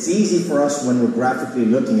was it's easy for us when we're graphically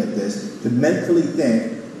looking at this to mentally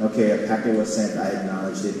think, okay, a packet was sent, I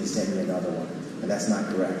acknowledged it, he sent me another one. And that's not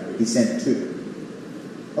correct. He sent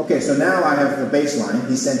 2. Okay, so now I have the baseline.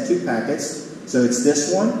 He sent 2 packets. So it's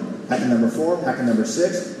this one, packet number 4, packet number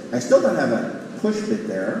 6. I still don't have a push bit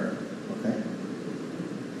there. Okay.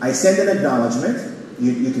 I send an acknowledgement.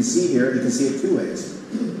 You can see here, you can see it 2 ways.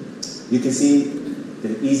 You can see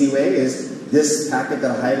the easy way is this packet that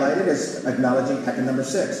I highlighted is acknowledging packet number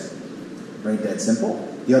 6. Very dead simple.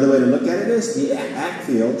 The other way to look at it is the ACK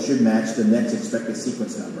field should match the next expected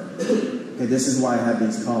sequence number. Okay, this is why I have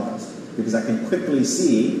these columns, because I can quickly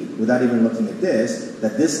see, without even looking at this,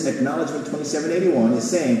 that this acknowledgement 2781 is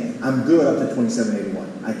saying, I'm good up to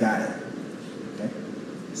 2781. I got it. Okay?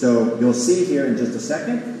 So you'll see here in just a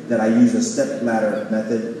second that I use a step ladder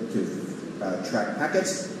method to track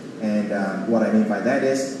packets. And what I mean by that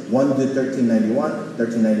is 1 to 1391,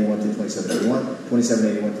 1391 to 2781,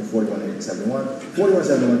 2781 to 4171,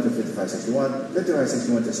 4171 to 5561,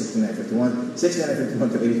 5561 to 6951,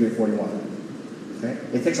 6951 to 8341. Okay?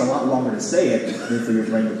 It takes a lot longer to say it than for your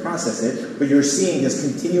brain to process it, but you're seeing this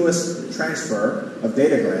continuous transfer of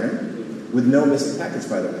datagram with no missing packets,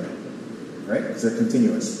 by the way. Right? Because they're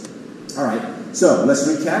continuous. All right, so let's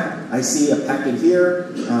recap. I see a packet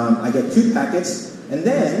here. I get 2 packets. And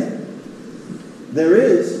then there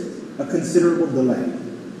is a considerable delay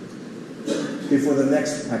before the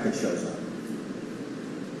next packet shows up.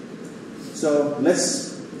 So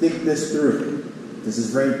let's think this through. This is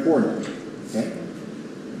very important. Okay?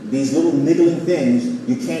 These little niggling things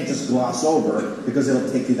you can't just gloss over because it'll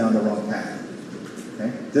take you down the wrong path.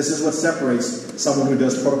 Okay? This is what separates someone who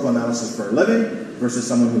does protocol analysis for a living versus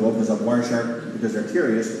someone who opens up Wireshark because they're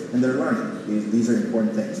curious and they're learning. These are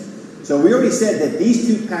important things. So we already said that these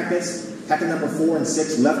 2 packets, packet number 4 and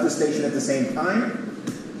 6, left the station at the same time.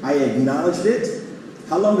 I acknowledged it.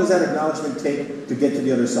 How long does that acknowledgement take to get to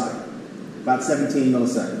the other side? About 17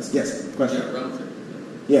 milliseconds. Yes, question? Yeah, round trip.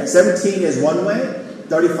 Yeah, 17 is one way,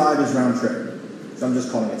 35 is round trip. So I'm just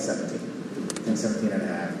calling it 17. And 17 and a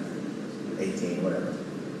half, 18, whatever.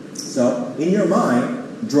 So in your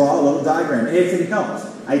mind, draw a little diagram. And if it helps,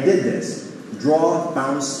 I did this. Draw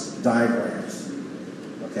bounce diagrams.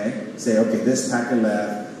 Okay? Say, okay, this packet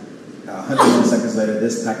left. 100 milliseconds later,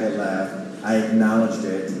 this packet left. I acknowledged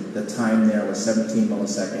it. The time there was 17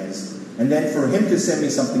 milliseconds. And then for him to send me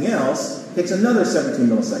something else, takes another 17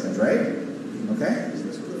 milliseconds, right? Okay? Is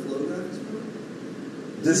this where the flow graph is from?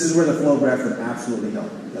 This is where the flow graph would absolutely help.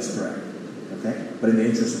 That's correct. Okay? But in the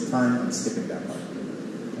interest of time, I'm skipping that part.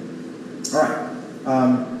 Okay. All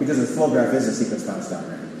right. Because the flow graph is a sequence bounce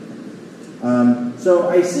diagram. So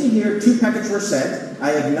I see here 2 packets were sent.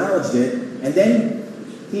 I acknowledged it. And then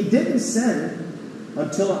he didn't send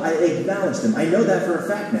until I acknowledged him. I know that for a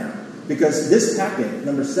fact now. Because this packet,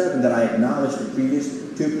 number 7, that I acknowledged the previous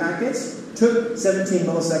 2 packets, took 17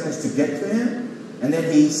 milliseconds to get to him. And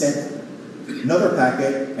then he sent another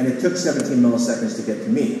packet, and it took 17 milliseconds to get to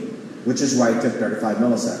me, which is why it took 35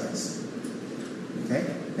 milliseconds. Okay?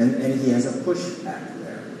 And he has a push act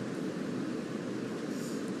there.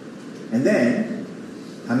 And then,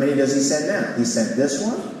 how many does he send now? He sent this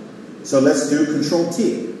one. So let's do Control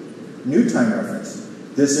T. New time reference.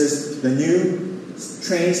 This is the new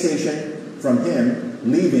train station from him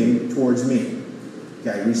leaving towards me.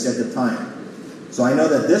 Okay, I reset the time. So I know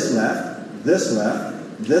that this left, this left,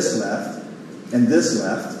 this left, and this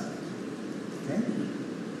left. Okay?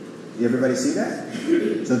 Everybody see that?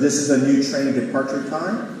 So this is a new train departure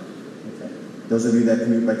time. Okay. Those of you that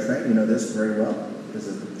commute by train, you know this very well. This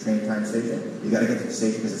is a train time station. You got to get to the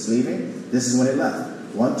station because it's leaving. This is when it left.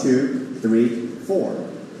 1, 2, 3, 4.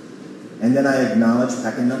 And then I acknowledge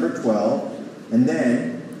packet number 12. And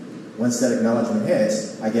then, once that acknowledgement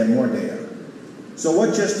hits, I get more data. So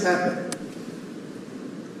what just happened?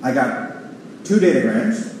 I got 2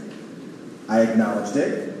 datagrams. I acknowledged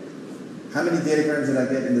it. How many datagrams did I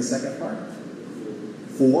get in the second part?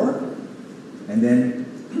 4. And then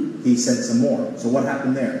he sent some more. So what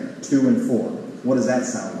happened there? 2 and 4. What does that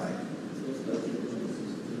sound like?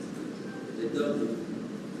 It doubled.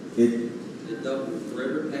 It doubled. For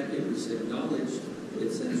every packet was acknowledged,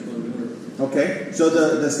 it sends one more. Okay, so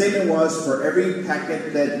the statement was for every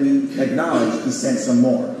packet that we acknowledged, he sent some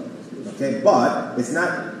more. Okay, but it's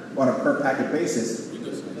not on a per packet basis.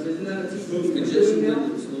 But isn't that a TCP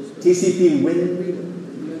window?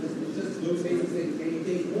 It's just slow saying, can you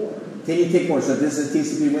take more? Can you take more? So this is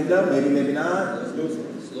TCP window? Maybe, maybe not.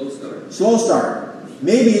 Slow start. Slow start.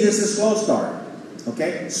 Maybe this is slow start.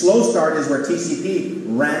 Okay? Slow start is where TCP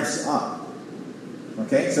ramps up.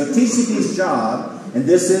 Okay? So TCP's job, and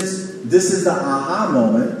this is the aha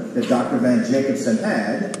moment that Dr. Van Jacobson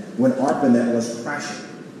had when ARPANET was crashing.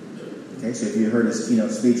 Okay? So if you heard his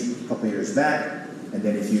keynote speech a couple of years back, and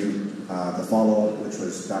then if you, the follow-up, which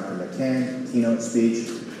was Dr. McCann's keynote speech,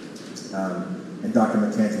 and Dr.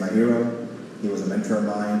 McCann's my hero. He was a mentor of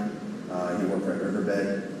mine. He worked at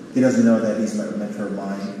Riverbed. He doesn't know that he's a mentor of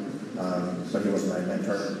mine, but he was my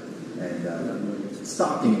mentor. And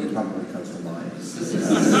stalking probably comes to mind.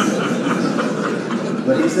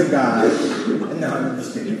 But he's the guy. No, I'm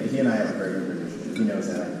just kidding. He and I have a very good relationship. He knows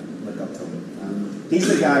that I look up to him. He's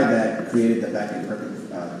the guy that created the back-end perfect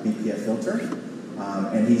BPF filter,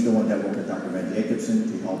 and he's the one that worked with Dr. Van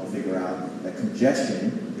Jacobson to help figure out that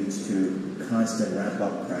congestion leads to constant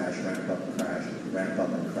ramp-up, crash, ramp-up, crash, ramp-up,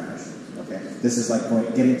 and crash. Okay? This is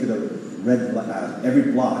like getting to the red light.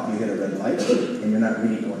 Every block you hit a red light, and you're not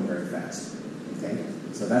really going very fast. Okay?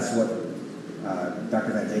 So that's what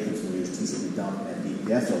Dr. Van Jacobson used TCP dump and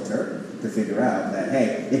BPF filter to figure out that,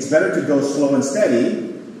 hey, it's better to go slow and steady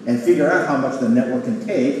and figure out how much the network can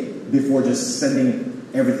take before just sending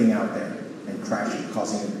everything out there and crashing,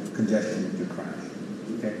 causing congestion to crash.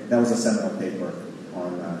 Okay? That was a seminal paper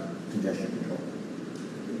on congestion control.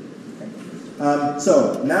 Okay?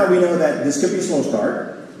 So now we know that this could be a slow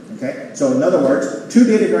start. Okay? So in other words, 2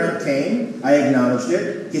 datagram came, I acknowledged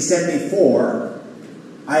it, he sent me 4,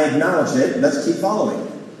 I acknowledged it, let's keep following.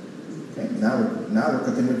 Okay? Now we're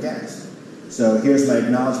cooking with gas. So here's my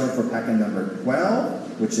acknowledgement for packet number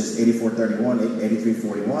 12, which is 8431,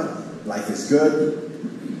 8341. Life is good.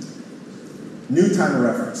 New time of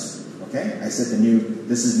reference. Okay? I said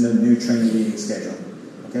this is the new training meeting schedule.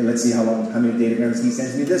 Okay, let's see how many datagrams he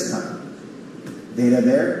sends me this time. Data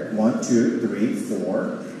there, 1, 2, 3,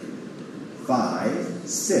 4, 5,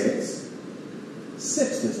 6,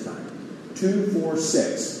 6 this time. 2, 4,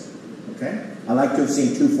 6. Okay? I like to have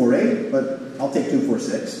seen 2, 4, 8, but I'll take 2, 4,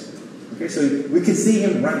 6. Okay, so we can see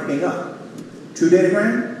him ramping up. 2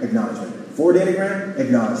 datagram, acknowledgement. 4 datagram,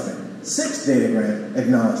 acknowledgement. 6 datagram,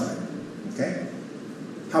 acknowledgement. Okay?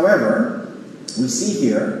 However, we see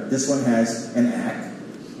here, this one has an ACK,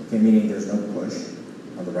 okay, meaning there's no push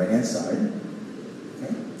on the right-hand side.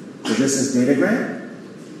 Okay? So this is datagram,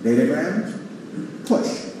 push.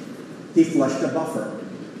 He flushed the buffer.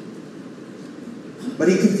 But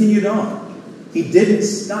he continued on. He didn't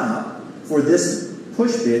stop for this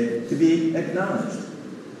push bit to be acknowledged.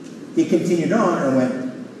 He continued on and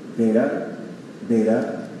went data,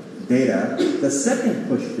 data, data. The second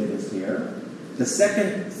push bit is here. The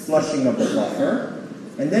second flushing of the buffer.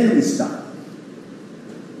 And then we stop.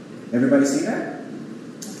 Everybody see that?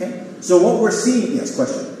 Okay. So what we're seeing, yes,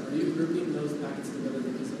 question? Are you grouping those packets together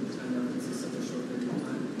because of the time reference is such a short period of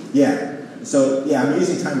time? Yeah. So, yeah, I'm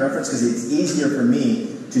using time reference because it's easier for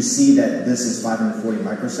me to see that this is 540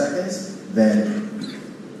 microseconds than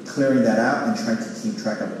clearing that out and trying to keep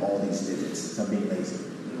track of all these digits. So I'm being lazy.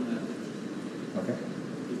 Okay.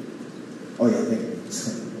 Oh, yeah, thank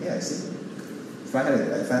you. Yeah, I see. If I had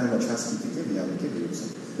a Wachowski to give you, I would give you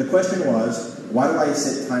some. The question was, why do I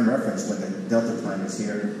set time reference when the delta time is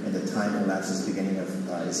here and the time elapses beginning of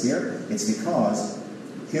is here? It's because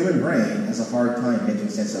human brain has a hard time making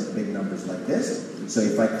sense of big numbers like this. So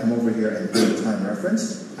if I come over here and do time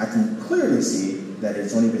reference, I can clearly see that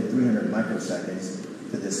it's only been 300 microseconds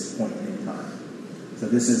to this point in time. So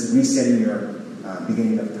this is resetting your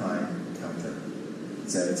beginning of time counter.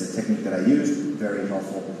 It's a technique that I used, very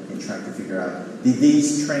helpful in trying to figure out, did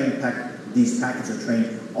these packets are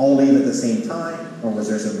trained all leave at the same time, or was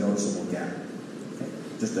there some noticeable gap? Okay.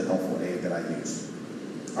 Just a helpful aid that I used.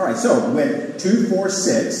 All right, so we went 2, 4,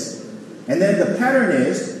 6, and then the pattern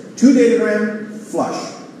is 2 datagram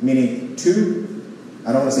flush, meaning 2,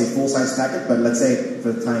 I don't want to say full-size packet, but let's say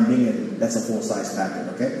for the time being, that's a full-size packet,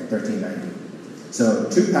 okay, 1390. So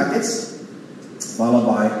 2 packets, followed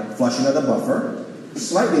by flushing of the buffer,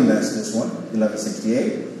 slightly less this one,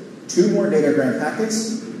 1168, 2 more datagram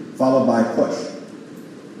packets, followed by push,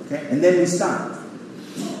 okay, and then we stop.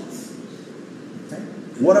 Okay.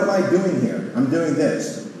 What am I doing here? I'm doing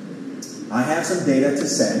this. I have some data to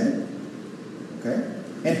send, okay?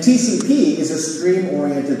 And TCP is a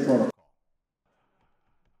stream-oriented protocol.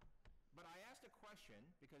 But I asked a question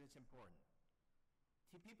because it's important.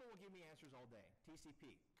 People will give me answers all day.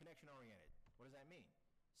 TCP, connection-oriented. What does that mean?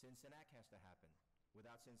 Sync-ACK has to happen.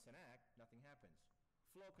 Without sync-ACK, nothing happens.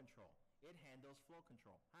 Flow control. It handles flow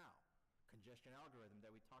control. How? Congestion algorithm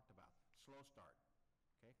that we talked about. Slow start.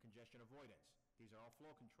 Okay? Congestion avoidance. These are all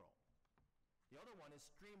flow control. The other one is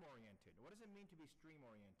stream-oriented. What does it mean to be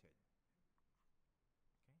stream-oriented?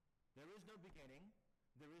 Okay? There is no beginning.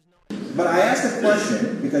 There is no end. But I asked a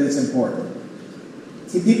question because it's important.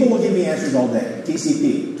 See, people will give me answers all day.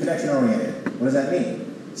 TCP, connection-oriented. What does that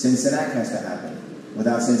mean? Sync-ACK has to happen.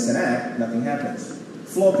 Without sync-ACK, nothing happens.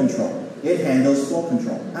 Flow control. It handles flow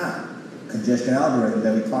control. Congestion algorithm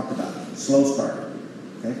that we talked about. Slow start.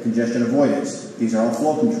 Okay? Congestion avoidance. These are all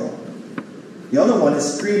flow control. The other one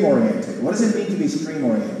is stream-oriented. What does it mean to be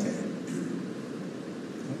stream-oriented?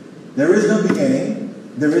 There is no beginning,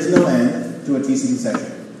 there is no end to a TCP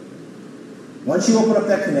session. Once you open up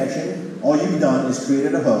that connection, all you've done is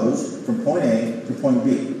created a hose from point A to point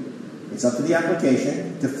B. It's up to the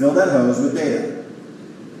application to fill that hose with data.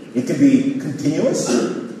 It can be continuous,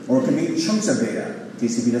 or it can be chunks of data.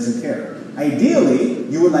 TCP doesn't care. Ideally,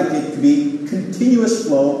 you would like it to be continuous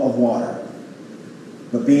flow of water.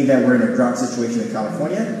 But being that we're in a drought situation in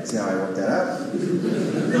California, see how I worked that out?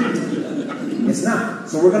 It's not.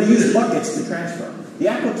 So we're going to use buckets to transfer. The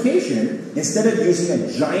application, instead of using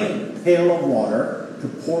a giant pail of water to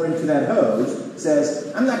pour into that hose,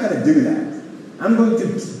 says, I'm not going to do that. I'm going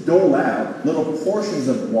to dole out little portions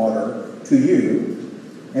of water to you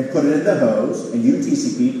and put it in the hose, and you,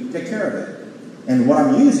 TCP, take care of it. And what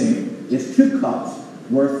I'm using is 2 cups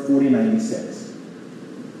worth 4096.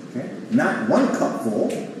 Okay? Not 1 cup full,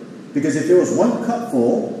 because if there was 1 cup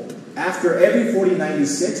full, after every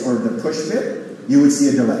 4096 or the push bit, you would see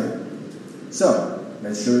a delay. So,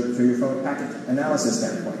 let's show it to you from a packet analysis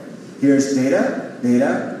standpoint. Here's data,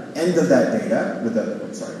 end of that data with the,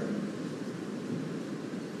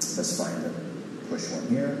 let's find the push one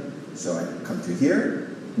here. So I come to here.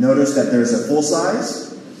 Notice that there's a full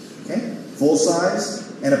size, okay? Full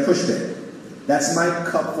size and a push bit. That's my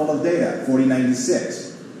cup full of data,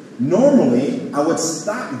 4096. Normally, I would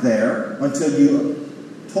stop there until you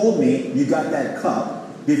told me you got that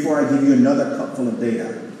cup before I give you another cup full of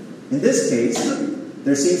data. In this case,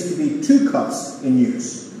 there seems to be 2 cups in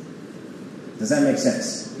use. Does that make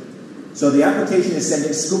sense? So the application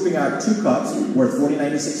is scooping out 2 cups worth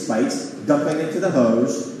 4096 bytes, dumping it into the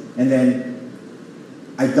hose, and then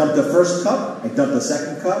I dump the first cup, I dump the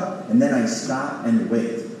second cup, and then I stop and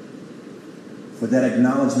wait for that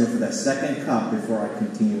acknowledgement for that second cup before I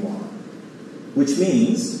continue on. Which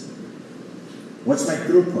means, what's my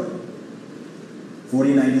throughput?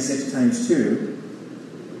 4096 times 2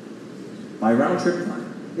 by round trip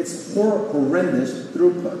time. It's horrendous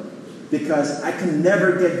throughput because I can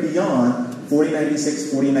never get beyond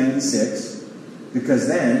 4096, 4096 because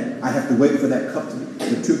then I have to wait for that cup,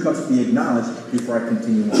 the 2 cups to be acknowledged before I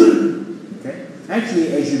continue on. Okay?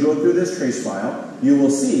 Actually, as you go through this trace file, you will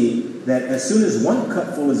see that as soon as 1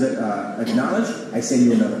 cup full is acknowledged, I send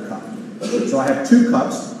you another cup. So I have 2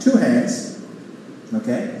 cups, 2 hands,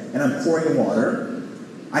 okay, and I'm pouring water.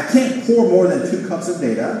 I can't pour more than 2 cups of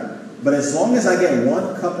data, but as long as I get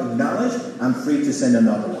 1 cup acknowledged, I'm free to send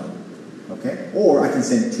another one, okay? Or I can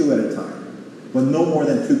send 2 at a time, but no more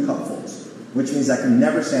than 2 cupfuls, which means I can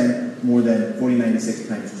never send more than 4096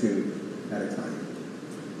 times 2 at a time.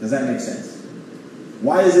 Does that make sense?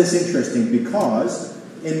 Why is this interesting? Because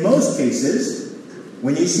in most cases,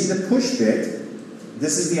 when you see the push bit,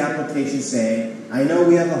 this is the application saying, I know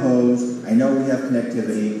we have a hose, I know we have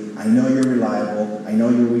connectivity, I know you're reliable, I know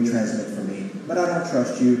you'll retransmit for me, but I don't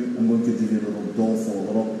trust you, I'm going to give you a little doleful,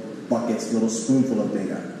 little buckets, little spoonful of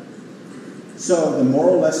data. So the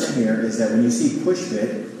moral lesson here is that when you see push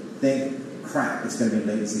bit, think, crap, it's going to be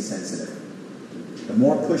latency sensitive. The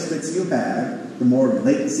more push bits you have, the more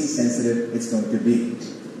latency sensitive it's going to be.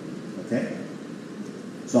 Okay?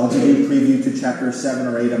 So I'll give you a preview to chapter 7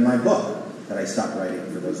 or 8 of my book that I stopped writing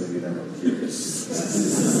for those of you that were curious.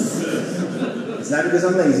 It's not because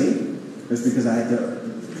I'm lazy, it's because I had to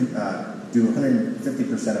do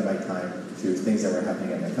 150% of my time to things that were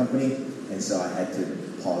happening at my company, and so I had to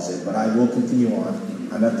pause it. But I will continue on.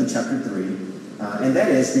 I'm up to chapter 3. And that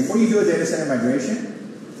is, before you do a data center migration,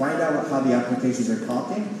 find out how the applications are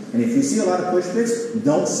talking, and if you see a lot of push bits,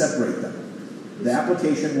 don't separate them. The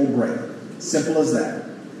application will break. Simple as that.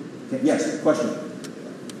 Okay, yes, question?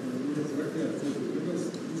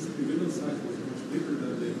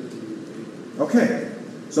 Okay,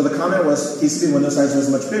 so the comment was TCP window size was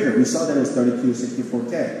much bigger. We saw that it was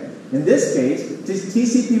 3264K. In this case,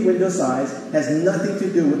 TCP window size has nothing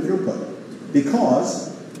to do with throughput because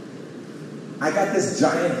I got this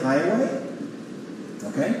giant highway,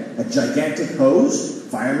 okay, a gigantic hose,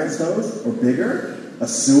 fireman's hose or bigger, a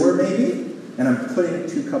sewer maybe, and I'm putting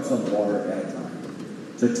 2 cups of water at a time.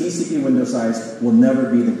 So TCP window size will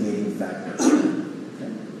never be the gating factor.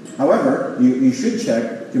 Okay? However, you should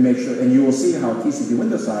check to make sure, and you will see how TCP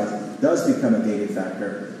window size does become a gating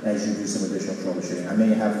factor as you do some additional troubleshooting. I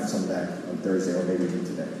may have some of that on Thursday or maybe even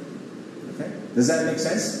today. Okay? Does that make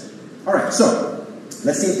sense? All right, so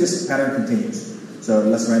let's see if this pattern continues. So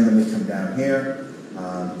let's randomly come down here.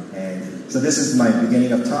 And so this is my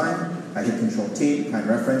beginning of time. I hit Control T, time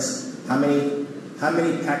reference. How many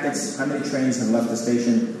packets, how many trains have left the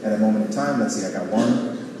station at a moment in time? Let's see, I got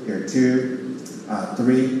 1, here 2,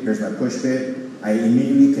 3, here's my push bit. I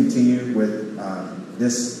immediately continue with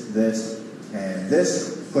this, and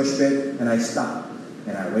this push bit, and I stop.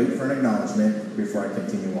 And I wait for an acknowledgement before I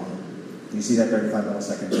continue on. Do you see that 35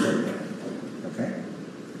 milliseconds right there? Okay?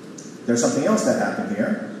 There's something else that happened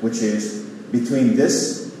here, which is between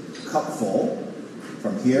this cupful,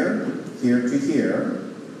 from here to here,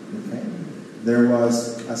 Okay? There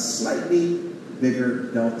was a slightly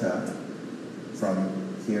bigger delta from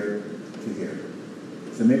here to here.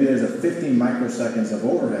 So maybe there's a 15 microseconds of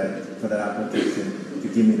overhead for that application to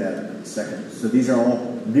give me that second. So these are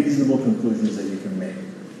all reasonable conclusions that you can make.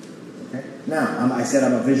 Okay? Now, I said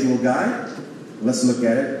I'm a visual guy. Let's look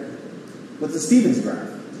at it with the Stevens graph.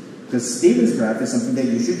 Because Stevens graph is something that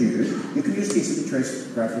you should use. You can use TCP trace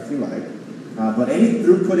graph if you like. But any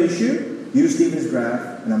throughput issue, use Stevens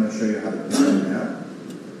graph, and I'm going to show you how to do it now.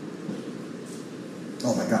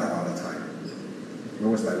 Oh my God, I'm out of time. Where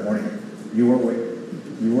was my warning? You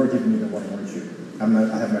were giving me the warning, weren't you? I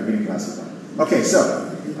have my reading glasses on. Okay, so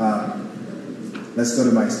let's go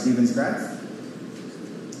to my Stevens graph.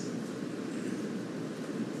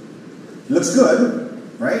 Looks good,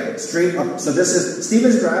 right? Straight up. So this is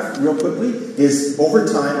Stevens graph, real quickly, is over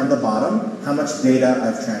time on the bottom, how much data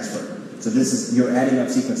I've transferred. So this is, you're adding up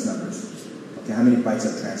sequence numbers. Okay, how many bytes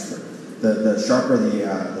I've transferred. The sharper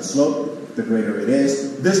the slope, the greater it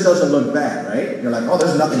is. This doesn't look bad, right? You're like, oh,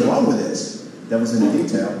 there's nothing wrong with this. That was in the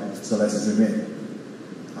detail, so let's zoom in.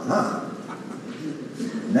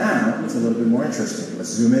 Now, it's a little bit more interesting.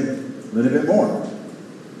 Let's zoom in a little bit more.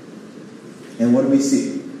 And what do we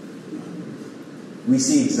see? We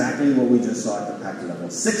see exactly what we just saw at the packet level.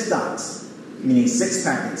 6 dots, meaning 6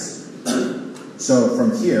 packets. So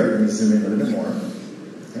from here, let me zoom in a little bit more.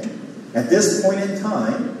 Okay. At this point in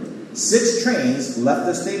time, 6 trains left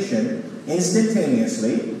the station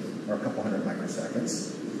instantaneously, or a couple hundred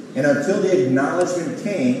microseconds, and until the acknowledgement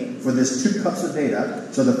came for this 2 cups of data.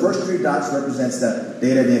 So the first 3 dots represents the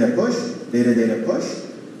data, data, push, data, data, push,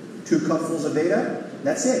 2 cupfuls of data.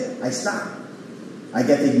 That's it. I stop. I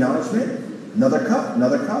get the acknowledgement. Another cup,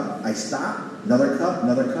 I stop. Another cup,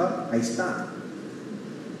 I stop.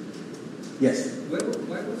 Yes?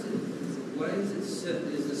 Why is it set,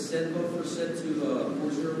 is the send buffer set to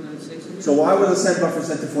 4096? So why was the send buffer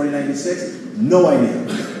set to 4096? No idea.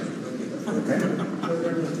 Okay?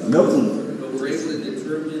 No clue. But we're able to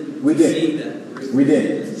determine, we did. see that. We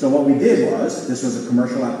did. So what we did was, this was a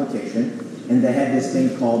commercial application, and they had this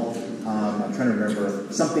thing called, I'm trying to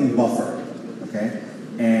remember, something buffer. Okay?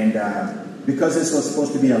 And because this was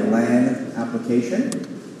supposed to be a LAN application,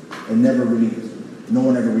 it never really, no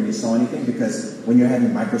one ever really saw anything, because when you're having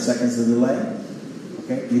microseconds of delay,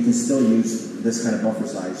 okay, you can still use this kind of buffer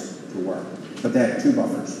size to work. But they had 2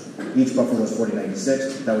 buffers. Each buffer was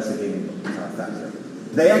 4096. That was the gating factor.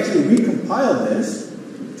 They actually recompiled this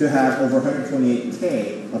to have over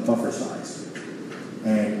 128K of buffer size.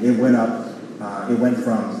 And it went up, it went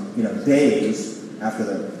from days after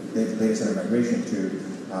the data center migration to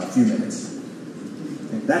a few minutes.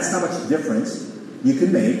 And that's how much difference you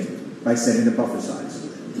can make by setting the buffer size.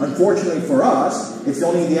 Unfortunately for us, it's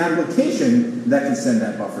only the application that can send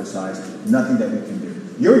that buffer size, nothing that we can do.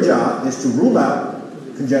 Your job is to rule out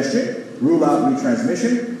congestion, rule out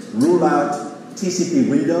retransmission, rule out TCP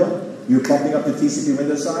window. You're bumping up the TCP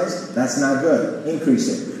window size. That's not good. Increase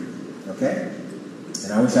it. Okay?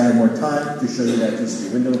 And I wish I had more time to show you that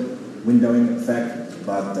TCP windowing effect,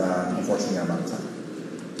 but unfortunately I'm out of time.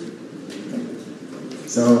 Okay.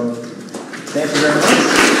 So, thank you very much.